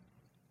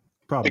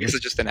 Probably. I guess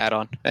it's just an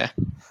add-on. Yeah.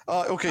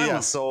 Okay. Yeah.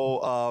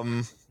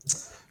 So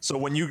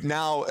when you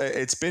now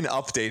it's been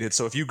updated.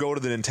 So if you go to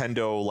the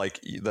Nintendo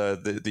like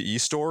the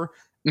e-store.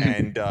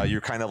 And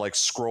you're kind of like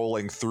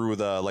scrolling through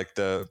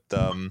the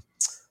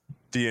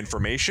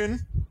information.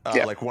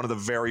 Like one of the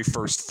very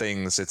first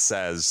things it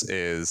says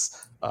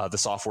is the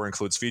software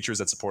includes features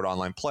that support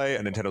online play.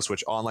 A Nintendo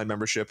Switch online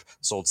membership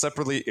sold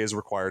separately is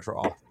required for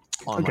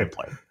online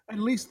play. At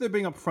least they're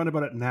being upfront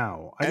about it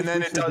now. And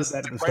then it does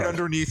right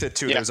underneath it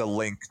too. Yeah. There's a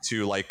link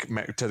to like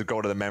to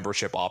go to the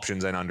membership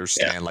options and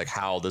understand like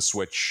how the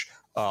Switch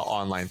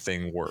online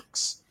thing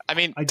works. I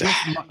mean, I guess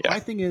my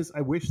thing is,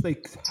 I wish they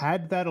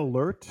had that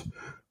alert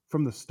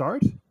from the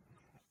start,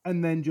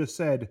 and then just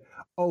said,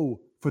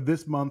 "Oh, for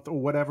this month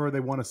or whatever they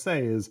want to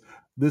say is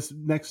this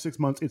next 6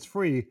 months it's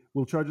free.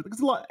 We'll charge it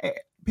because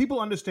people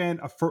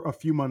understand for a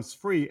few months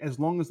free as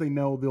long as they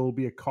know there will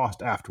be a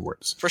cost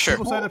afterwards. For sure.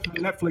 People sign up for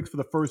Netflix for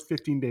the first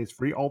 15 days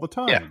free all the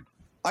time. Yeah.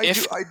 I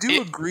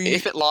do agree.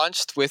 If it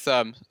launched with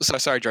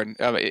sorry Jordan,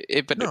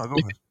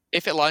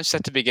 if it launched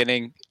at the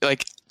beginning,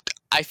 like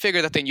I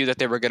figured that they knew that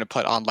they were going to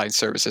put online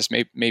services.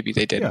 Maybe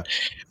they didn't,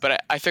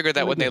 but I figured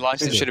that when they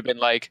launched, it should have been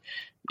like,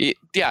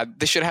 yeah,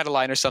 they should have had a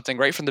line or something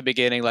right from the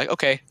beginning, like,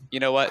 okay, you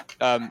know what,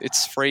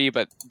 it's free,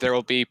 but there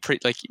will be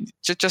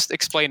just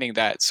explaining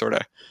that sort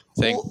of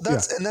thing. Well,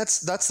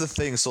 that's the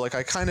thing. So like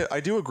I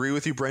do agree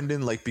with you,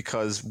 Brendan, like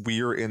because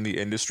we're in the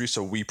industry,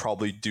 so we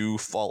probably do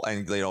fall,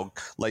 and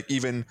like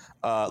even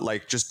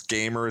like just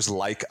gamers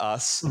like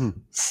us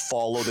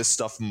follow this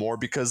stuff more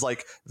because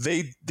like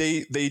they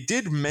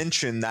did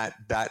mention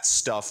that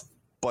stuff,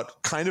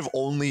 but kind of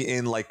only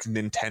in like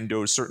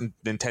certain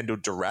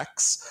Nintendo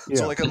Directs.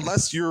 So like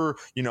unless you're,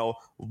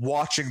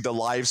 watching the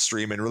live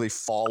stream and really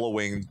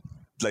following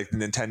like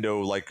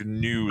Nintendo like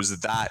news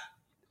that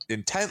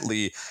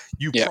intently,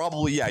 you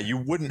probably you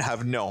wouldn't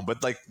have known.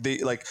 But like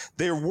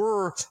there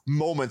were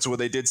moments where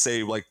they did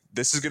say like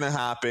this is gonna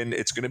happen,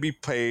 it's gonna be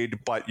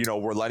paid, but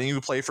we're letting you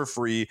play for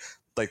free,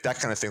 like that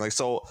kind of thing. Like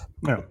so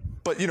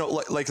but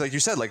like you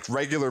said, like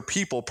regular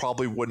people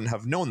probably wouldn't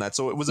have known that.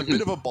 So it was a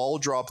bit of a ball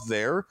drop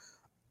there.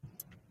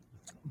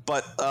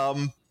 But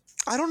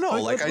I don't know.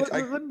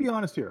 Let me be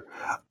honest here.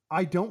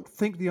 I don't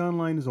think the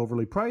online is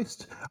overly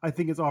priced. I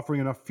think it's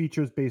offering enough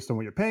features based on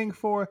what you're paying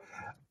for.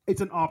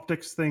 It's an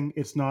optics thing.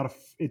 It's not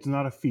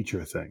a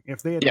feature thing.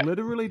 If they had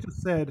literally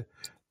just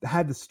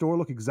had the store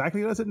look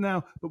exactly as it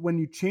now, but when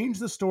you change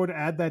the store to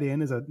add that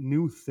in as a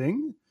new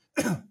thing,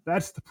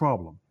 that's the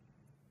problem.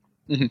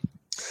 Mm-hmm.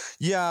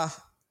 Yeah,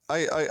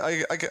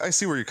 I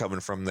see where you're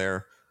coming from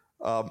there.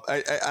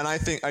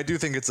 I do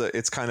think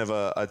it's kind of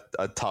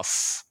a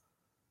tough.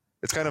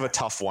 It's kind of a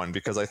tough one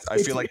because I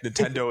feel like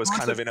Nintendo is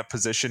kind of in a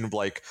position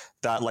like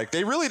that. Like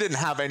they really didn't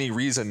have any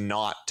reason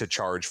not to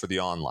charge for the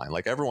online.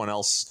 Like everyone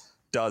else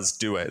does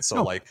do it.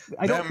 So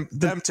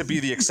them to be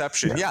the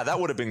exception. Yeah, that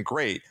would have been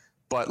great.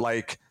 But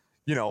like,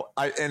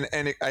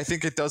 I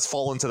think it does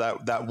fall into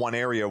that one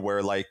area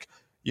where like,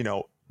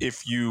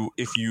 if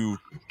you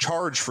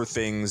charge for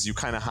things, you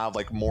kind of have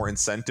like more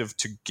incentive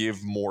to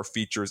give more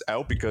features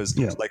out because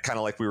like kind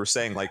of like we were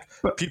saying, like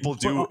people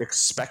do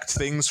expect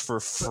things for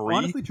free.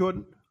 Honestly,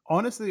 Jordan,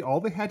 all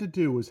they had to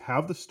do was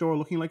have the store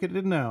looking like it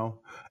did now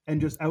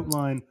and just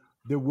outline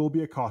there will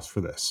be a cost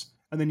for this.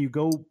 And then you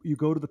go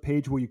to the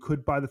page where you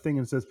could buy the thing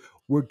and it says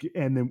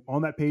and then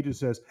on that page it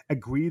says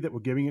agree that we're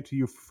giving it to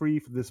you free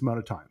for this amount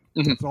of time.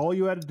 Mm-hmm. That's all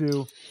you had to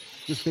do.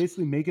 Just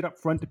basically make it up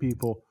front to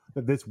people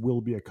that this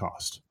will be a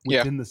cost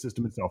within the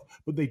system itself.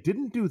 But they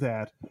didn't do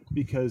that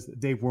because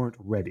they weren't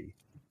ready.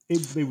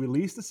 They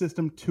released the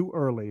system too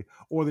early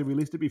or they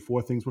released it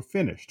before things were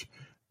finished.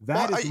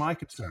 That is my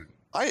concern.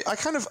 I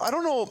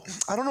don't know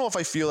if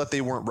I feel that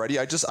they weren't ready.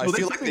 I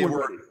feel like they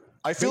were.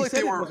 I feel like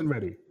they wasn't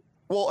ready.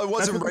 Well, it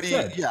wasn't ready.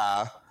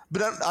 Yeah,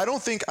 but I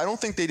don't think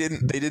they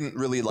didn't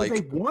really like.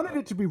 But they wanted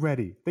it to be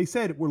ready. They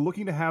said we're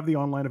looking to have the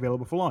online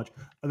available for launch,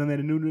 and then they had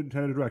a new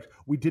Nintendo Direct.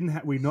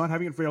 We're not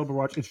having it available for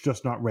launch. It's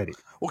just not ready.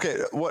 Okay.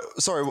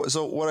 Sorry.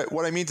 So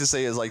what I mean to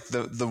say is like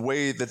the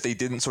way that they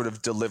didn't sort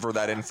of deliver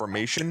that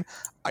information.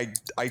 I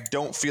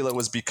don't feel it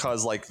was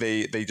because like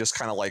they just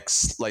kind of like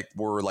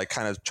were like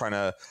kind of trying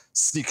to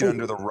sneak it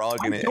under the rug,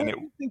 and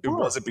it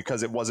wasn't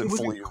because it wasn't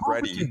fully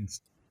ready.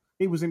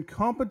 It was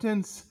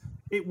incompetence.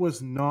 It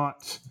was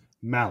not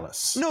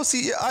malice. No,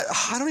 see,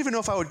 I don't even know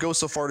if I would go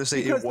so far to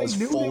say because it was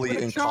fully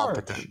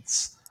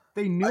incompetence.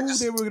 They knew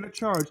they were going to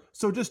charge,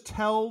 so just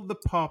tell the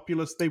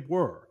populace they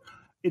were.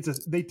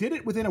 They did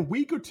it within a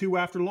week or two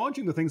after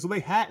launching the thing, so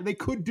they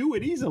could do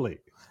it easily.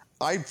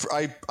 I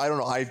don't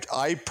know.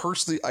 I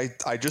personally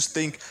I just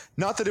think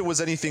not that it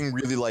was anything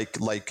really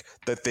like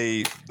that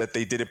they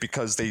did it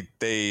because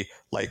they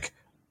like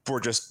were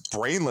just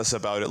brainless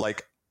about it.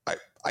 Like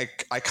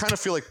I kind of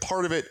feel like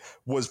part of it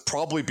was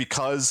probably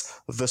because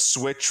the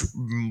Switch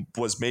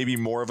was maybe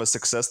more of a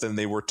success than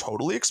they were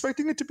totally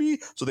expecting it to be.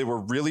 So they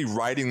were really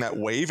riding that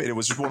wave, and it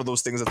was just one of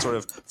those things that sort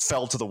of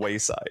fell to the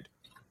wayside.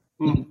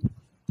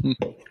 Mm-hmm.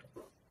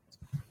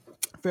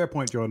 Fair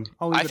point, Jordan.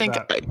 I think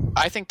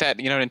that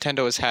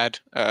Nintendo has had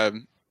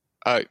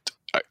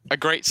a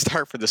great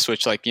start for the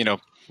Switch. Like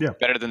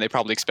better than they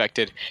probably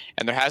expected.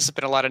 And there hasn't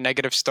been a lot of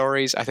negative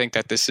stories. I think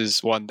that this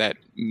is one that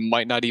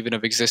might not even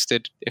have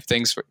existed if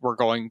things were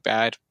going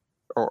bad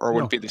or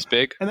wouldn't be this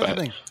big. And that's the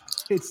thing.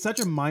 It's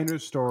such a minor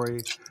story.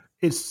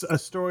 It's a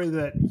story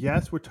that,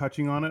 yes, we're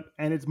touching on it,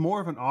 and it's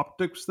more of an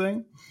optics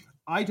thing.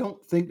 I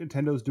don't think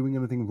Nintendo's doing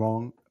anything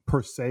wrong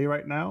per se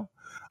right now.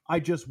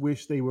 I just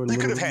wish they were. They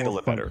could have handled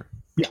it better.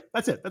 Yeah,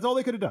 that's it. That's all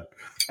they could have done.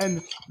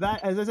 And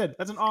that, as I said,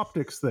 that's an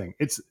optics thing.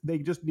 They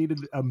just needed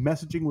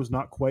messaging was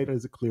not quite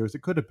as clear as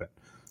it could have been.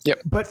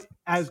 Yep. But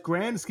as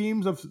grand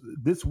schemes of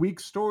this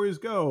week's stories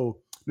go,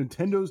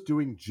 Nintendo's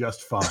doing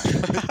just fine.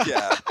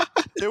 Yeah,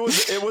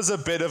 it was a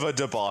bit of a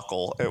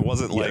debacle. It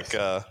wasn't like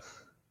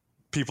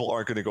people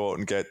aren't going to go out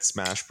and get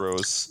Smash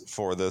Bros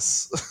for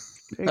this.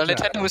 Exactly.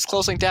 Nintendo is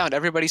closing down.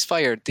 Everybody's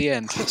fired. The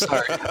end.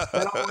 Sorry.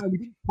 We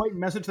didn't quite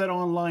message that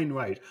online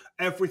right.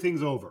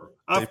 Everything's over.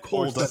 Of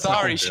course.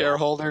 Sorry,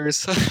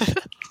 shareholders.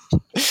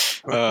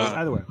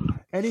 Either way,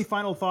 any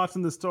final thoughts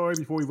on the story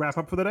before we wrap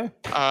up for the day?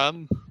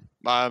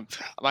 My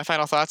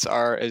final thoughts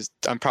is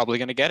I'm probably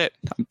going to get it.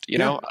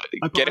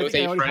 Get it with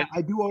a friend.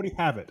 I do already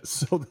have it,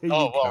 so there you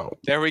go. Well,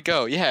 there we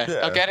go. Yeah,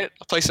 I'll get it.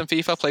 I'll play some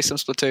FIFA, play some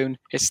Splatoon.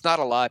 It's not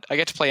a lot. I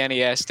get to play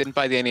NES. Didn't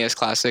buy the NES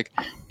Classic.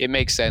 It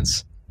makes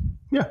sense.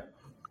 Yeah.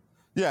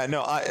 Yeah,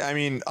 no, I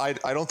mean, I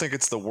don't think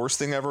it's the worst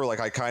thing ever. Like,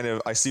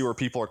 I see where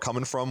people are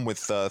coming from with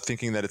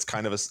thinking that it's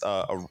kind of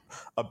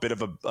a bit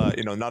of a,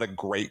 not a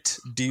great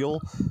deal.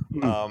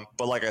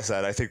 But like I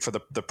said, I think for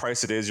the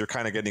price it is, you're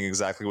kind of getting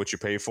exactly what you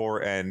pay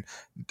for. And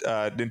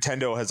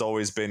Nintendo has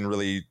always been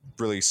really,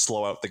 really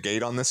slow out the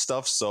gate on this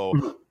stuff.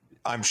 So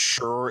I'm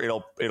sure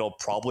it'll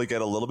probably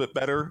get a little bit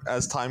better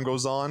as time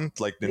goes on.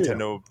 Like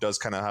Nintendo does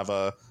kind of have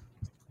a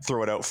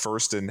throw it out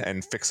first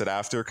and fix it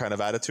after kind of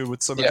attitude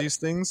with some of these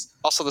things.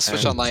 Also, the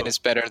Switch Online is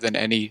better than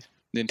any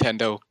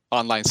Nintendo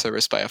online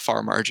service by a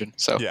far margin.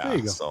 So there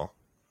you go. So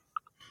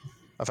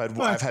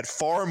I've had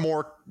far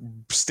more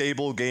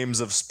stable games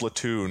of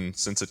Splatoon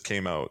since it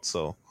came out.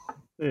 So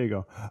there you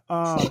go.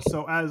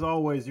 So as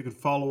always, you can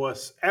follow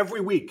us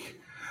every week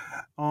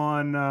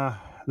on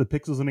the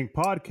Pixels and Ink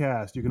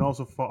podcast. You can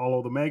also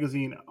follow the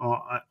magazine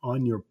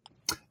on your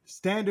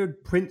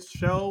standard print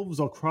shelves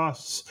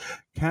across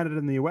Canada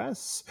and the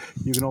US.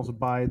 You can also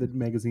buy the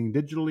magazine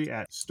digitally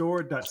at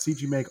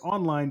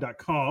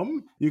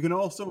store.cgmakeonline.com. You can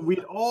also read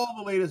all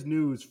the latest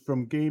news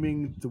from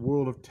gaming, the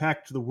world of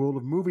tech, to the world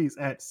of movies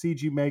at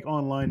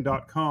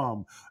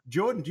cgmakeonline.com.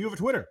 Jordan, do you have a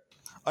Twitter?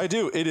 I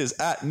do. It is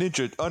at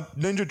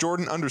Ninja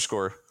Jordan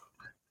 _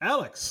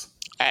 Alex.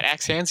 At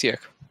Axansiak.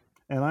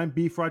 And I'm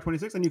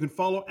BFry26, and you can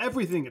follow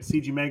everything at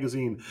CG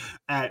Magazine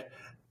at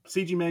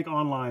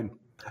cgmakeonline.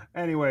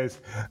 Anyways,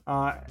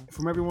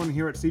 from everyone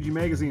here at CG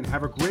Magazine,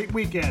 have a great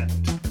weekend.